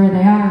surroundings, where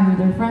they are, who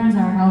their friends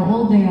are, how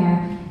old they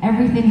are.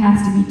 Everything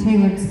has to be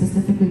tailored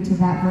specifically to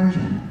that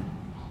version.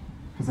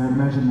 Because I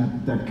imagine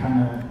that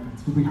kind of,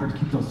 it's really hard to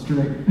keep those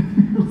straight.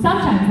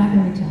 Sometimes that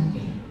can be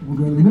challenging. We'll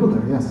go in the middle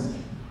there, yes.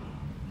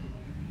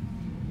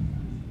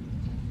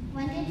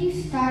 When did you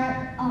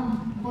start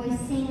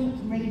voicing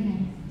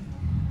Raven?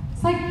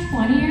 It's like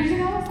 20 years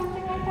ago,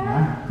 something like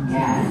that.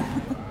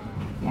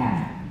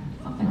 Yeah,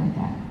 something like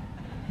that.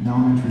 In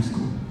elementary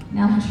school. In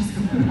elementary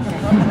school.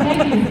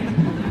 Thank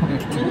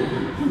you.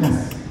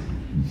 Yes.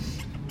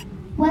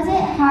 Was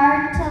it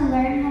hard to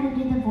learn how to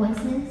do the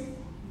voices?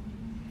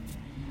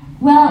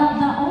 Well,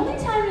 the only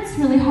time it's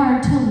really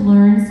hard to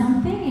learn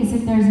something is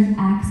if there's an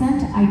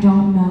accent I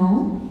don't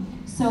know.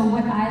 So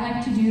what I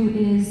like to do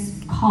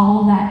is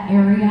call that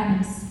area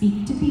and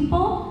speak to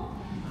people.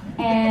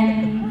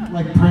 And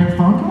like prank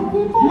phone call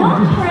people?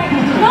 Not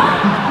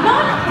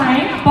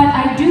prank, but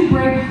I do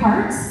break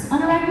hearts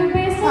on a regular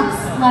basis.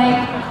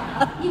 Like,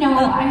 you know,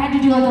 I had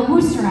to do like a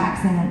Worcester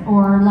accent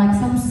or like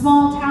some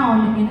small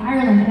town in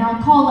Ireland, and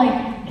I'll call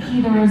like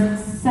either a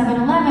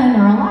 7-Eleven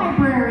or a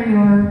library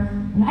or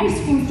an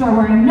ice cream store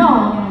where I know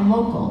I'm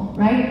local,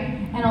 right?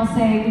 And I'll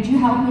say, would you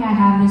help me? I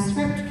have this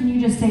script. Can you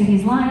just say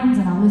these lines?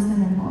 And I'll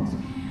listen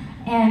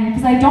and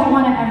because I don't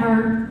want to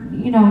ever,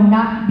 you know,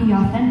 not be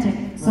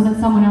authentic so that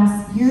someone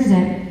else hears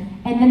it.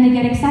 And then they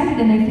get excited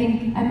and they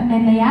think,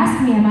 and they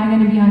ask me, am I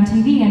going to be on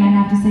TV? And I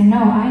have to say,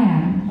 no, I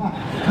am.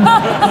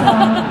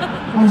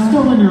 I'm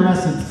still in your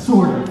essence,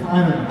 sort of.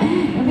 I don't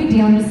know. No big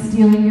deal, I'm just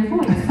stealing your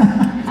voice. Is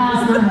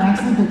there an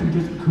accent that you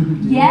just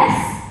couldn't do? Yes.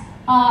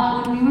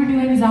 When we were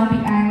doing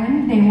Zombie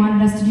Island, they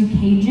wanted us to do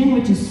Cajun,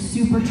 which is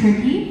super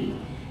tricky.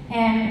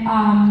 And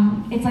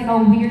it's like a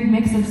weird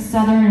mix of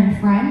Southern and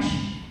French.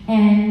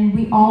 And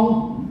we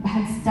all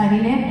had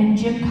studied it, and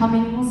Jim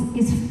Cummings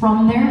is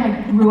from there,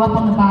 like grew up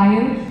on the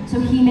bayou. So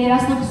he made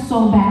us look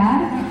so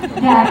bad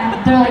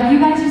that they're like, you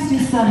guys just do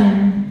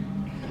Southern.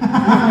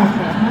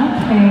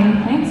 Okay,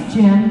 thanks,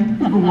 Jim.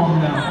 People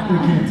won't know. They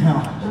can't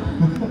tell.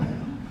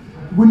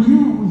 When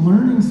you're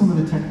learning some of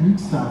the technique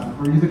stuff,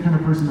 are you the kind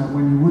of person that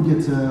when you would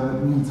get to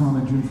meet someone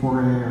like June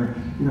Foray or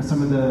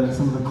some of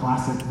the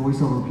classic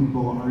voiceover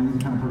people, are you the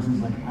kind of person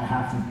who's like, I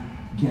have to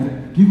get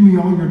it? Give me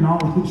all your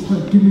knowledge.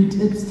 Like, give me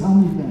tips. Tell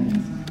me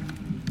things.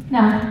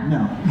 No.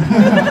 No.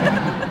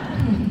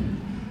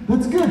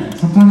 That's good.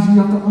 Sometimes you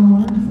have to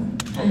unlearn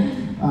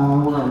things.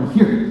 Where are we?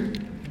 Here.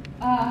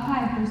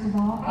 Hi, first of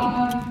all.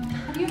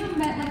 Have you ever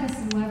met like a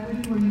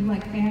celebrity where you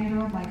like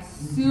fangirl like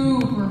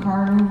super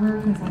hard over?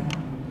 Because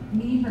like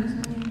me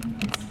personally,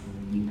 it's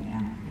you,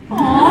 yeah. Aw,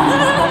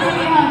 give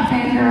me a hug,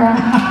 Sandra.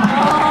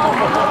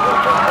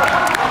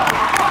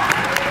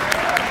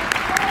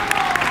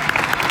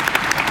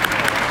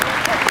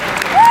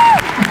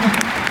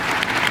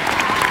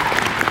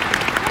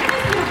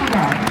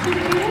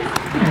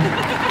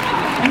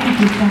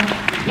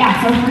 Yeah,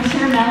 so for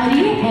sure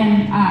Melody,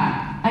 and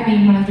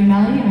when I was doing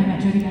Melody and I met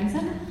Jodie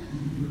Benson,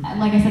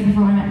 like I said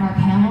before, I met Mark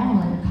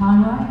Hamill and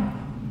Conroy.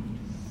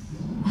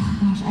 Oh,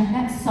 gosh, I've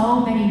met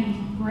so many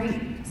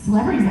great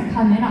celebrities that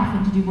come in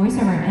often to do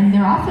voiceover, and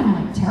they're often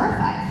like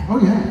terrified. Oh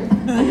yeah.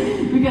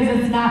 Because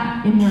it's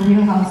not in their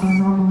wheelhouse or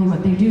normally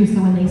what they do,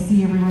 so when they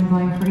see everyone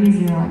going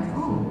crazy, they're like,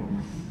 oh.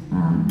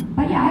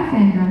 But yeah, I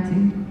fangirl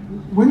too.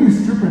 When you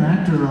strip an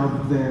actor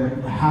of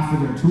half of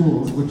their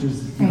tools, which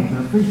is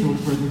their facial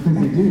expression, things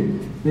they do,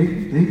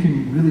 they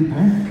can really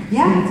panic.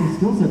 Yeah. So it's a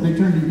skill set. They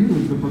turn to you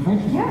as the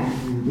professional.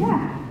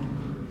 Yeah.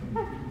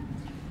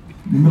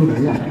 In the middle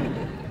there, yeah.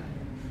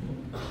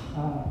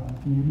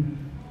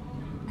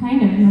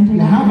 Kind of. You want to take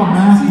You off have a the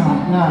mask on,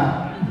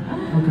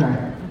 yeah. Okay.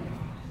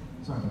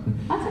 Sorry about that.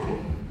 That's okay.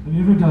 Have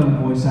you ever done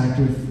voice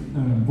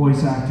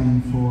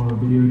acting for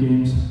video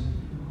games?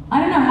 I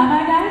don't know, have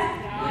I, guys?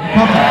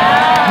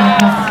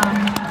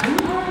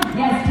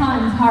 Yes,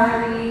 tons.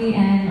 Harley,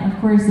 and of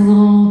course a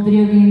little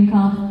video game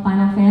called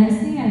Final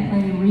Fantasy. I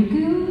play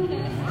Riku.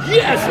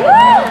 Yes!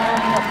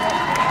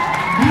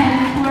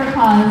 And Poor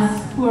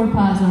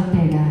Paws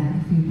Ortega.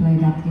 If you play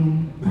that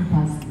game, Poor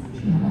Paws,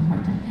 you have a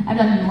hard time. I've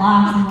done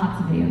lots and lots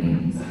of video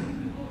games.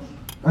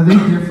 Are they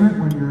different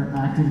when you're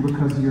acting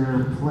because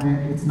you're playing?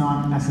 It's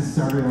not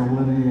necessarily a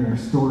linear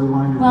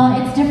storyline. Well,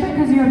 it's different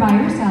because you're by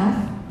yourself.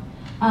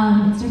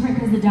 It's different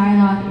because the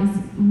dialogue is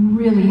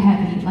really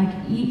heavy. Like,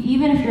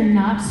 even if you're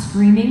not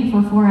screaming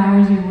for 4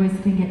 hours, your voice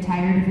can get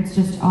tired if it's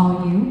just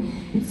all you.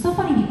 It's so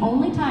funny, the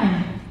only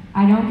time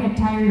I don't get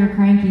tired or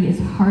cranky is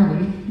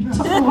Harley. I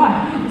don't know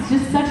why. It's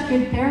just such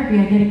good therapy.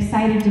 I get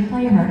excited to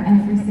play her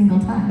every single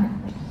time.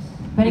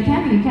 But it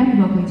can be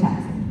vocally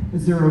taxing.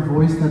 Is there a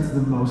voice that's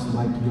the most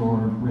like your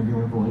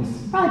regular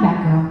voice? Probably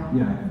Batgirl.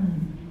 Yeah.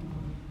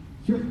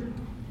 Sure.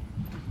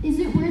 Is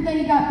it weird that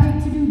you got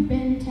picked to do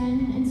Ben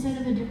 10 instead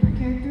of a different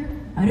character?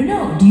 I don't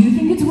know. Do you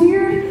think it's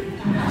weird?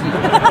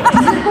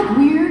 Does it look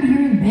weird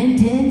hearing Ben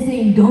 10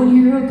 saying "Go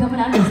Hero" coming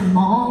out of his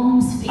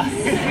mom's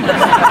face?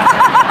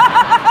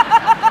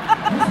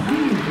 That's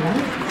weird,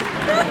 right?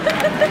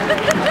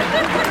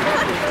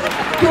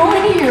 Go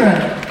Hero.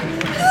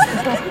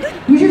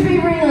 Who's your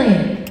favorite alien?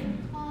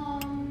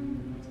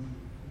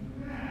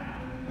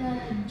 The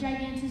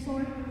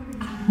Gigantosaur.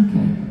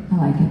 Okay, I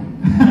like it.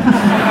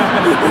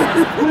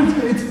 Well,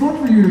 it's fun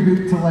for you to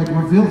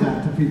reveal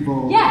that to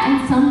people. Yeah,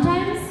 and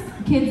sometimes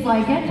kids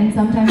like it, and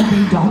sometimes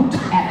they don't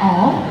at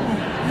all.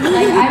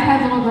 Like, I've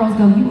had little girls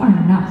go, "You are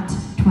not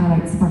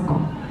Twilight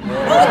Sparkle."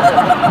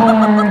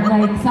 Or,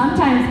 like,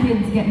 sometimes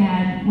kids get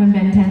mad when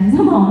Ben 10 is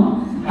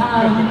alone.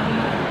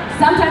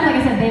 Sometimes, like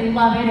I said, they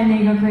love it and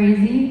they go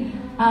crazy.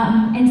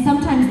 And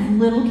sometimes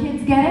little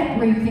kids get it,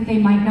 where you think they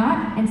might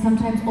not, and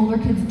sometimes older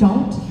kids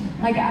don't.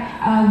 Like,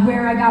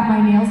 where I got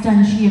my nails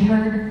done, she had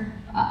heard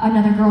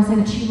another girl say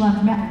that she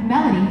loved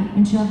Melody,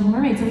 and she loved Little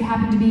Mermaid, so we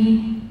happened to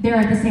be there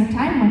at the same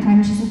time one time,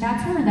 and she said,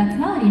 "That's her, that's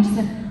Melody." And she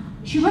said,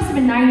 she must have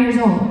been 9 years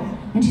old.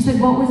 And she said,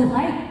 "What was it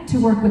like to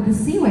work with the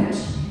Sea Witch?"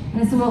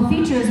 And I said, "Well,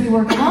 features, we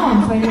work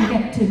alone, so I didn't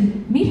get to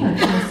meet her."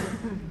 She goes,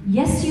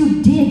 "Yes,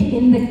 you did,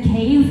 in the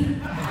cave."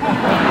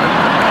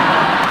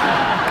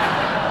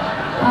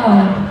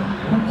 Oh,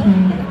 okay.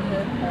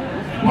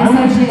 Why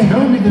would you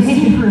tell me the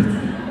secret?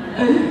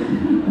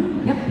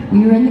 Yep, we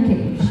were in the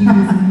cave. She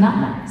was not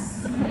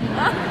nice.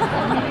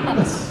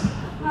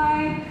 Hi.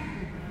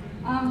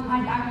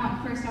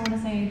 I want to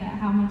say that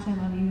how much I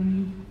love you.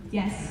 And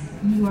yes,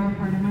 you are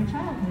part of my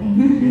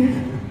childhood.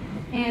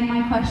 And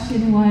my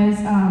question was,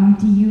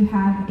 do you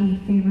have a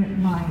favorite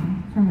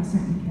line from a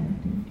certain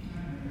character?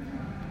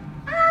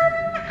 I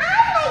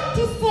like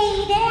to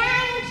say that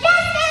I'm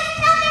just as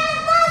tough as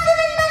Blossom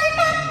and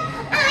Buttercup.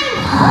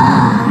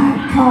 I'm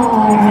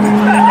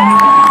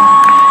hardcore.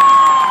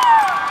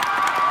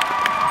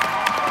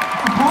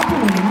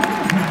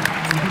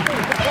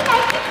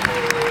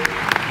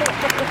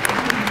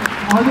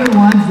 Are there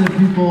lines that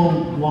people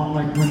want,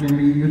 like when they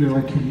meet you, they're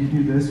like, "Can you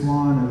do this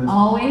one or this?"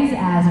 Always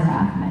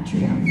Azarath,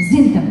 Metrium,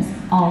 Zinthos,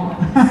 always,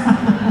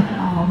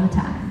 all the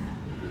time.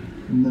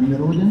 In the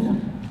middle again, yeah.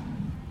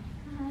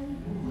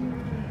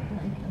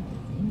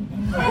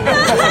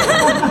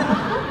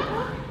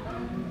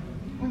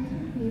 What's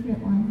your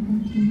favorite line from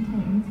Teen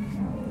Titans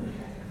Go?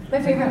 My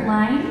favorite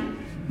line?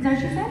 Is that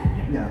what you said?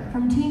 Yeah.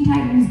 From Teen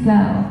Titans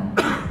Go.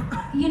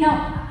 You know,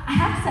 I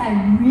have to say, I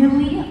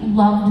really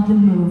loved the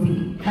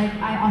movie. Like,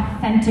 I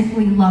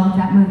authentically loved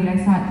that movie. I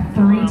saw it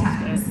 3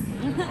 times.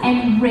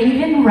 And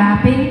Raven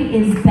rapping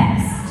is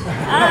best.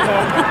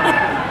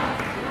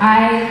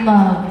 I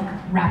love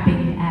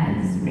rapping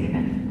as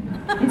Raven.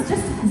 It's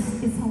just,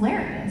 it's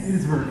hilarious. It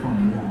is very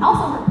funny, yeah.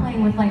 Also, we're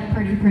playing with, like,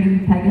 Pretty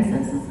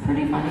Pegasus is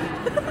pretty funny.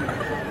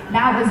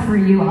 That was for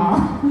you all.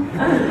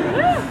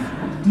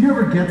 do you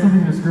ever get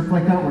something in a script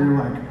like that where you're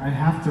like, I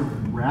have to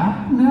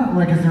rap now?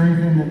 Like, is there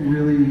anything that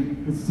really,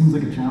 it seems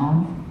like a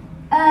challenge?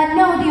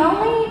 No, the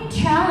only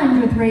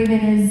challenge with Raven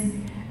is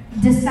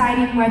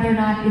deciding whether or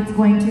not it's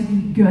going to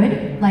be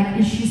good. Like,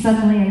 is she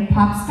suddenly a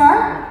pop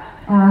star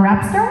or a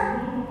rap star?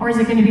 Or is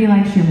it going to be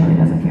like she really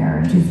doesn't care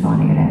and she's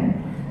phoning it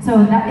in?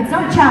 So that, it's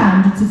not a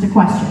challenge, it's just a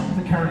question.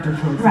 The character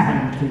choice.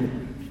 Right.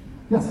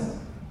 Yes.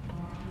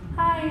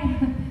 Hi.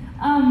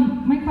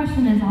 My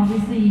question is,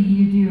 obviously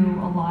you do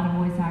a lot of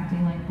voice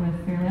acting, like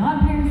with Fairly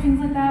Odd Parents, things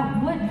like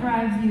that. What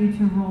drives you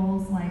to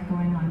roles like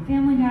going on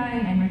Family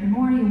Guy and Rick and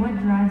Morty? What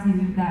drives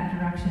you that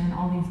direction,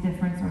 all these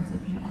different sorts of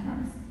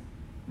genres?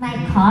 My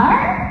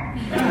car?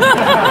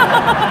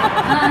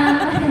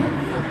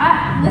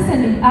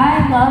 Listen,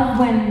 I love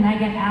when I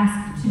get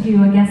asked to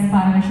do a guest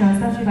spot on a show,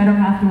 especially if I don't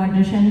have to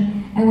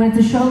audition. And when it's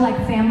a show like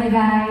Family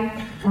Guy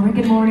or Rick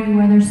and Morty,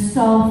 where they're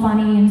so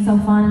funny and so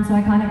fun and so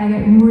iconic, I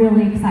get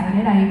really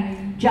excited. I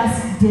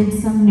just did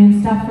some new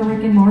stuff for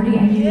Rick and Morty,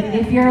 and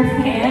if you're a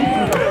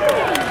fan,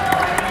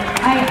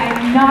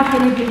 I'm not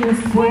going to give you a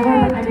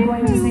spoiler, but I'm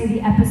going to say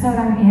the episode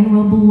I'm in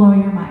will blow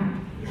your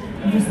mind.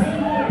 I'm just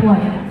like, blow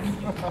your mind.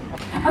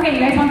 Okay, you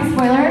guys want the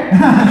spoiler?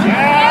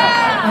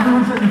 Yeah!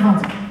 Everyone shut your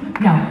phones.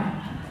 No.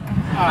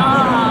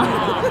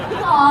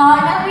 Aw,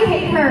 now we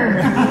hate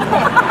her.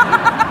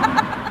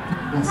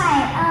 Hi,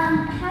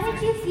 how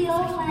did you feel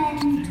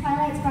when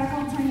Twilight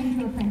Sparkle turned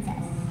into a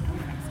princess?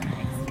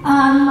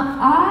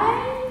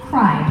 I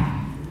cried.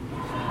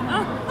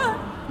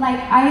 Like,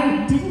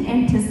 I didn't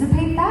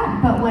anticipate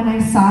that, but when I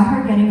saw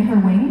her getting her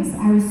wings,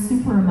 I was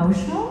super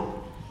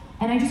emotional,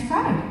 and I just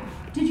cried.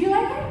 Did you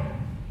like it?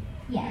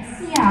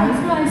 Yes. Yeah, it was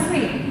really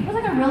sweet. It was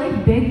like a really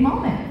big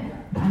moment,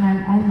 and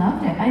I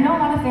loved it. I know a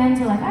lot of fans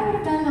are like, I would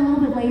have done it a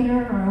little bit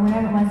later, or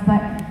whatever it was,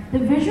 but the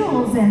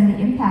visuals and the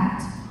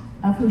impact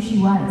of who she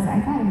was, I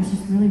thought it was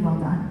just really well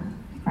done.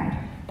 I cried.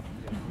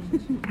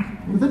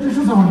 But that just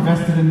shows how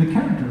invested in the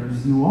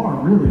characters you are,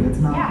 really. It's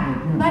not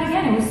Yeah, like, but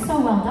again, it was so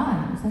well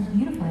done. It was such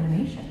beautiful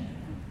animation.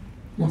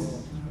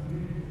 Yes.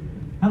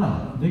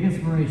 Hello, big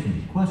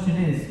inspiration. Question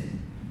is,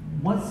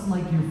 what's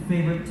like your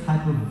favorite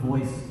type of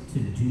voice to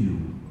do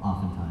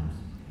oftentimes?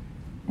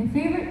 My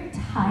favorite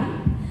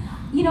type?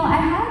 You know, I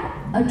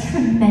had a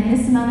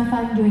tremendous amount of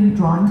fun doing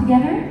Drawn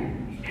Together.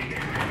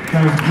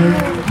 That was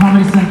good.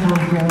 Comedy Central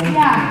was good.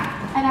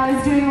 Yeah, and I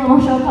was doing a little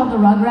show called The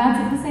Rugrats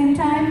at the same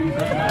time.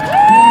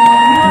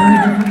 Very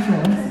different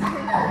shows.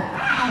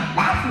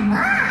 That's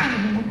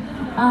mine!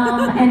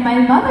 And my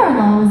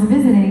mother-in-law was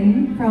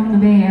visiting from the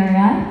Bay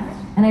Area,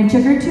 and I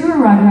took her to a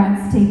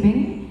Rugrats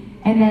taping,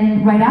 and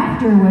then right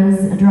after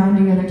was a Drawn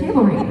Together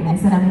table read. And I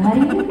said, I'm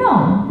letting you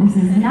know, this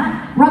is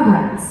not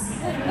Rugrats.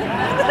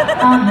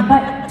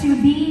 But to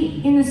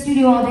be in the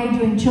studio all day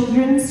doing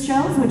children's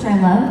shows, which I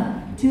love,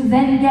 to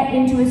then get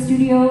into a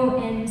studio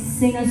and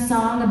sing a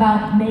song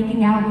about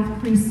making out with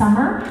Cree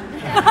Summer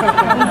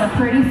was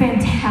pretty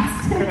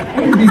fantastic.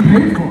 And be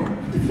paid for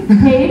it.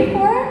 Paid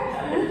for it?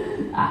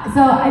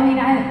 So, I mean,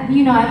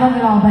 I love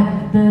it all,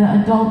 but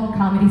the adult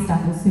comedy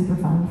stuff was super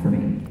fun for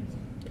me.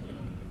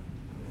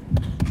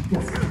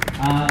 Yes.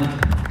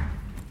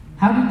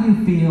 How did you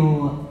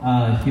feel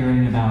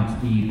hearing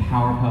about the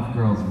Powerpuff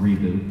Girls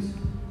reboot?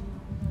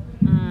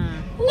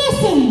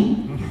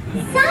 Listen,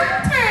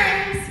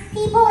 sometimes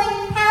people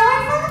in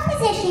powerful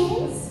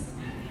positions,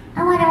 I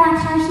want to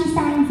watch how she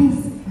signs this,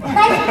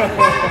 like the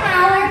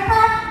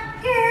Powerpuff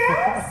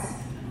Girls,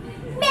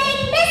 make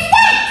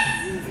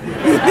mistakes!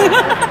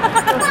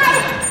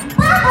 Like,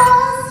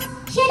 Bubbles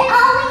should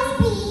always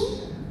be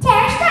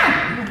Tara Strong.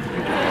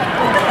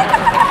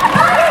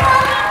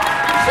 Buttercup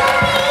should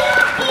be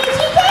E.G.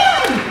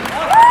 Daly.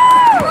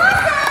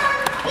 Blossom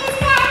is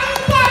Patty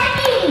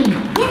Cavadini.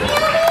 You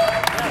feel me?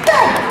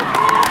 Good.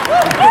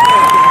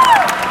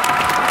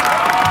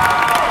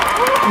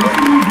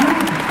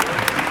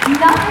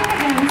 Nothing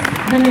against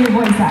the new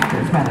voice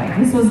actors, by the way.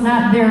 This was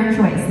not their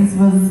choice. This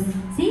was,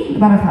 see, the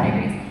butterfly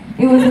agrees.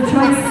 It was a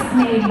choice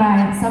made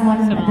by someone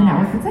at the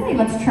network that said, hey,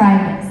 let's try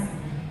this.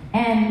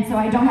 And so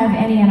I don't have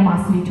any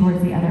animosity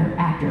towards the other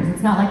actors.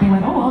 It's not like they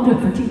went, oh, I'll do it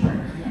for cheaper.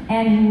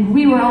 And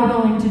we were all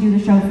willing to do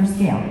the show for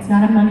scale. It's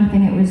not a money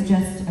thing, it was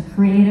just a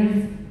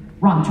creative,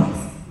 wrong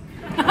choice.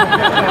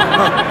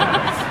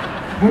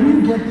 When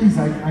you get these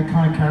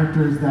iconic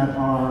characters that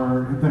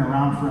have been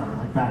around forever,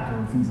 like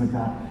Batgirl, things like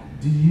that,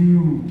 do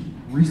you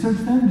research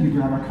them? Do you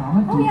grab a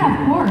comic? Oh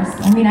yeah, of course.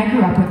 I mean, I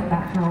grew up with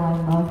Batgirl, I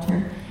loved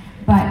her.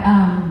 But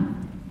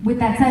with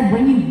that said,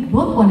 when you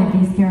book one of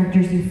these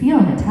characters, you feel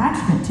an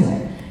attachment to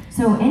it.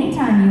 So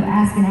anytime you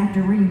ask an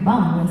actor, were you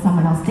bummed when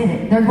someone else did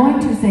it? They're going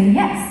to say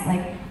yes.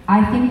 Like,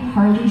 I think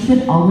Harley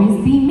should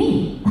always be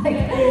me. Like,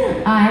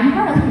 I'm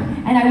Harley.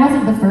 And I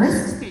wasn't the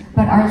first,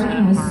 but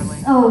Arlene was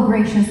so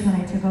gracious when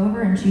I took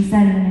over, and she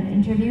said in an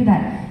interview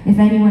that if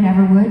anyone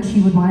ever would,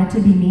 she would want it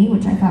to be me,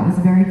 which I thought was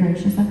very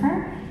gracious of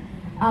her.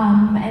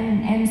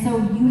 And so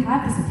you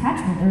have this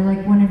attachment. They're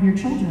like one of your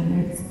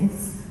children.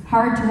 It's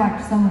hard to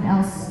watch someone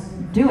else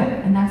do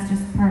it, and that's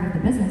just part of the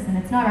business, and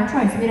it's not our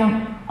choice. We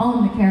don't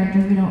own the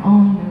characters, we don't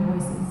own their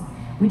voices.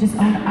 We just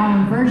own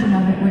our version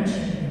of it, which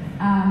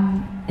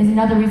is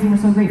another reason we're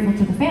so grateful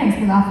to the fans,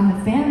 because often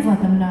the fans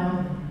let them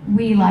know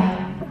we like,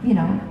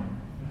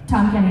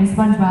 Tom Kenny,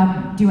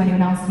 SpongeBob, do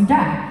anyone else, you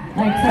die.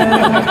 Like, so,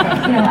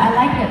 I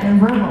like that they're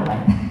verbal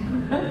like that.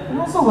 And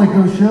also, like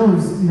those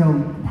shows,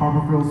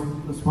 Powerpuff Girls,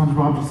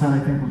 SpongeBob just had, I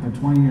think, with their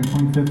 20 or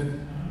 25th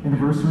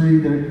anniversary.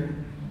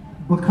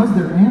 Because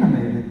they're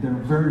animated,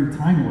 they're very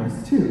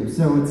timeless too.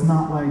 So it's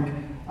not like,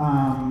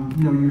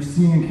 you're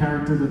seeing a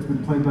character that's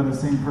been played by the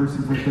same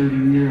person for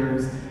 30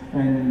 years,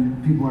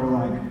 and people are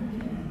like,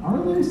 are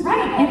they still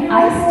right? And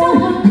I still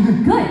look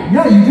good.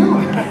 Yeah, you do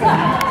look good.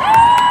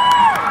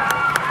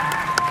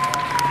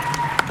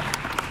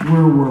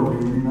 Where were we?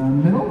 In the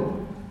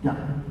middle? Yeah.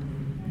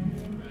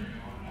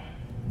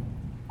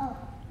 Oh,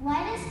 why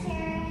does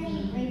Tara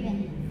hate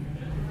Raven?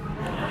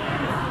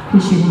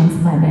 Because she wants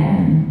my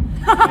man.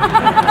 She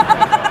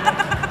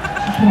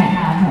can't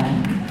have him.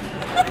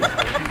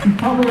 We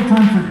probably have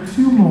time for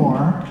 2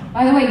 more.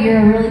 By the way, you're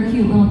a really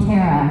cute little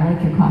Tara. I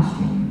like your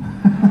costume.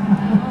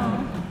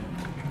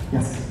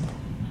 Yes.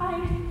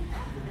 Hi.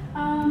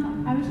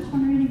 I was just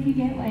wondering if you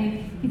get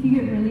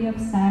really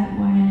upset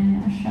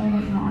when a show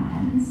that you're on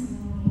ends.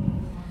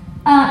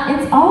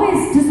 It's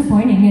always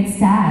disappointing. It's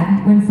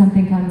sad when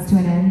something comes to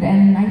an end,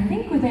 and I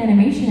think with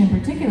animation in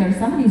particular,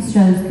 some of these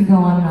shows could go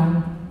on and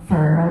on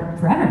for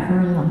forever, for a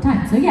really long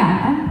time. So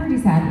yeah, I'm pretty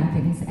sad when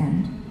things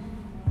end.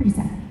 Pretty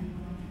sad.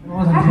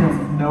 Well, you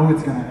don't know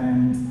it's going to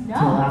end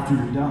until after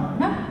you're done.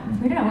 No,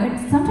 we don't know.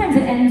 Sometimes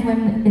it ends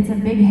when it's a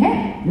big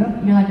hit.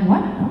 Yeah. You're like,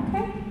 what?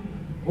 Okay.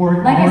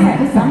 Or like I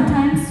said,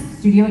 sometimes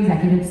studio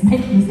executives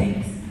make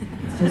mistakes.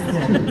 It's just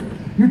true.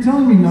 You're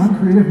telling me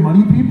non-creative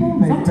money people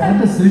make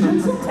bad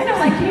decisions? I know,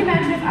 like, can you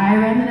imagine if I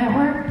ran the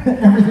network?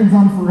 Everything's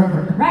on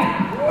forever. Right.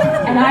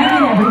 And I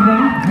did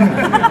everything.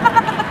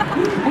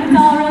 And it's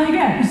all really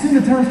good. You seen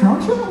the Tara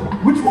Strong show?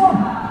 Which one?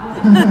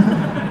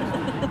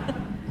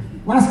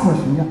 Last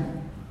question, yeah.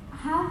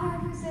 How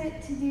hard was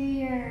it to do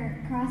your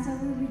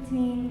crossover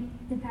between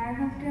the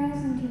Powerpuff Girls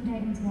and Teen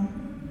Titans Go?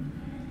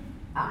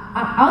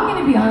 I'm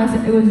going to be honest,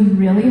 it was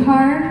really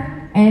hard.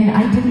 And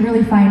I didn't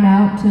really find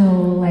out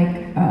till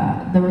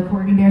the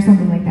recording day or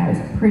something like that. It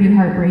was pretty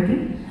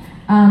heartbreaking.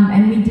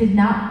 And we did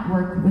not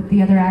work with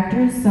the other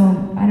actors,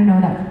 so I don't know,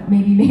 that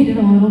maybe made it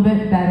a little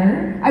bit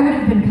better. I would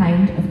have been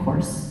kind, of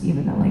course,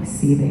 even though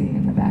seething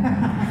in the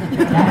background.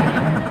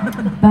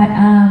 But,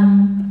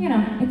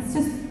 it's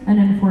just an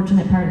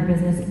unfortunate part of the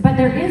business. But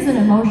there is an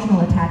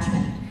emotional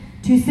attachment.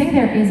 To say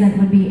there isn't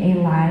would be a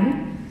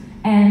lie.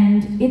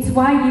 And it's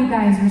why you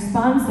guys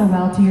respond so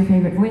well to your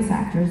favorite voice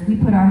actors. We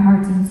put our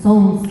hearts and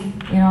souls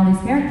in all these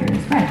characters,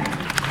 right?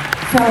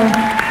 So,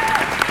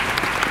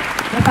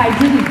 if I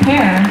didn't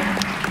care,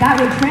 that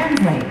would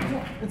translate.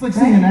 It's like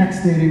seeing an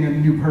ex dating a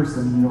new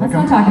person. Let's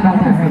not talk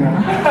about that right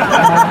now.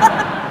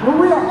 Well,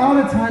 we are out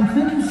of time.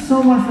 Thank you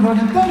so much for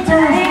that. Thank you.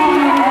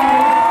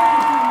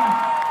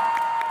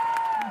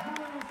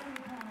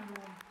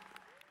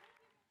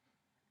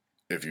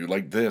 If you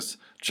like this,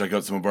 check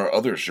out some of our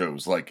other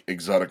shows like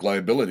Exotic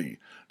Liability,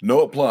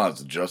 No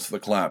Applause, Just the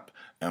Clap,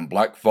 and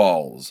Black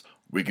Falls.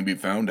 We can be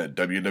found at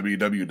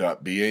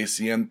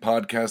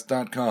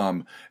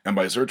www.bacnpodcast.com and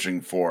by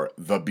searching for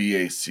The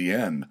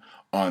BACN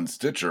on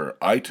Stitcher,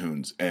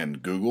 iTunes,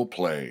 and Google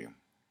Play.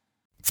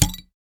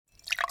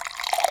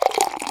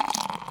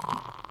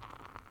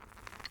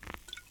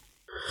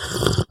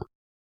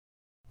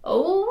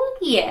 Oh,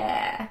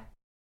 yeah.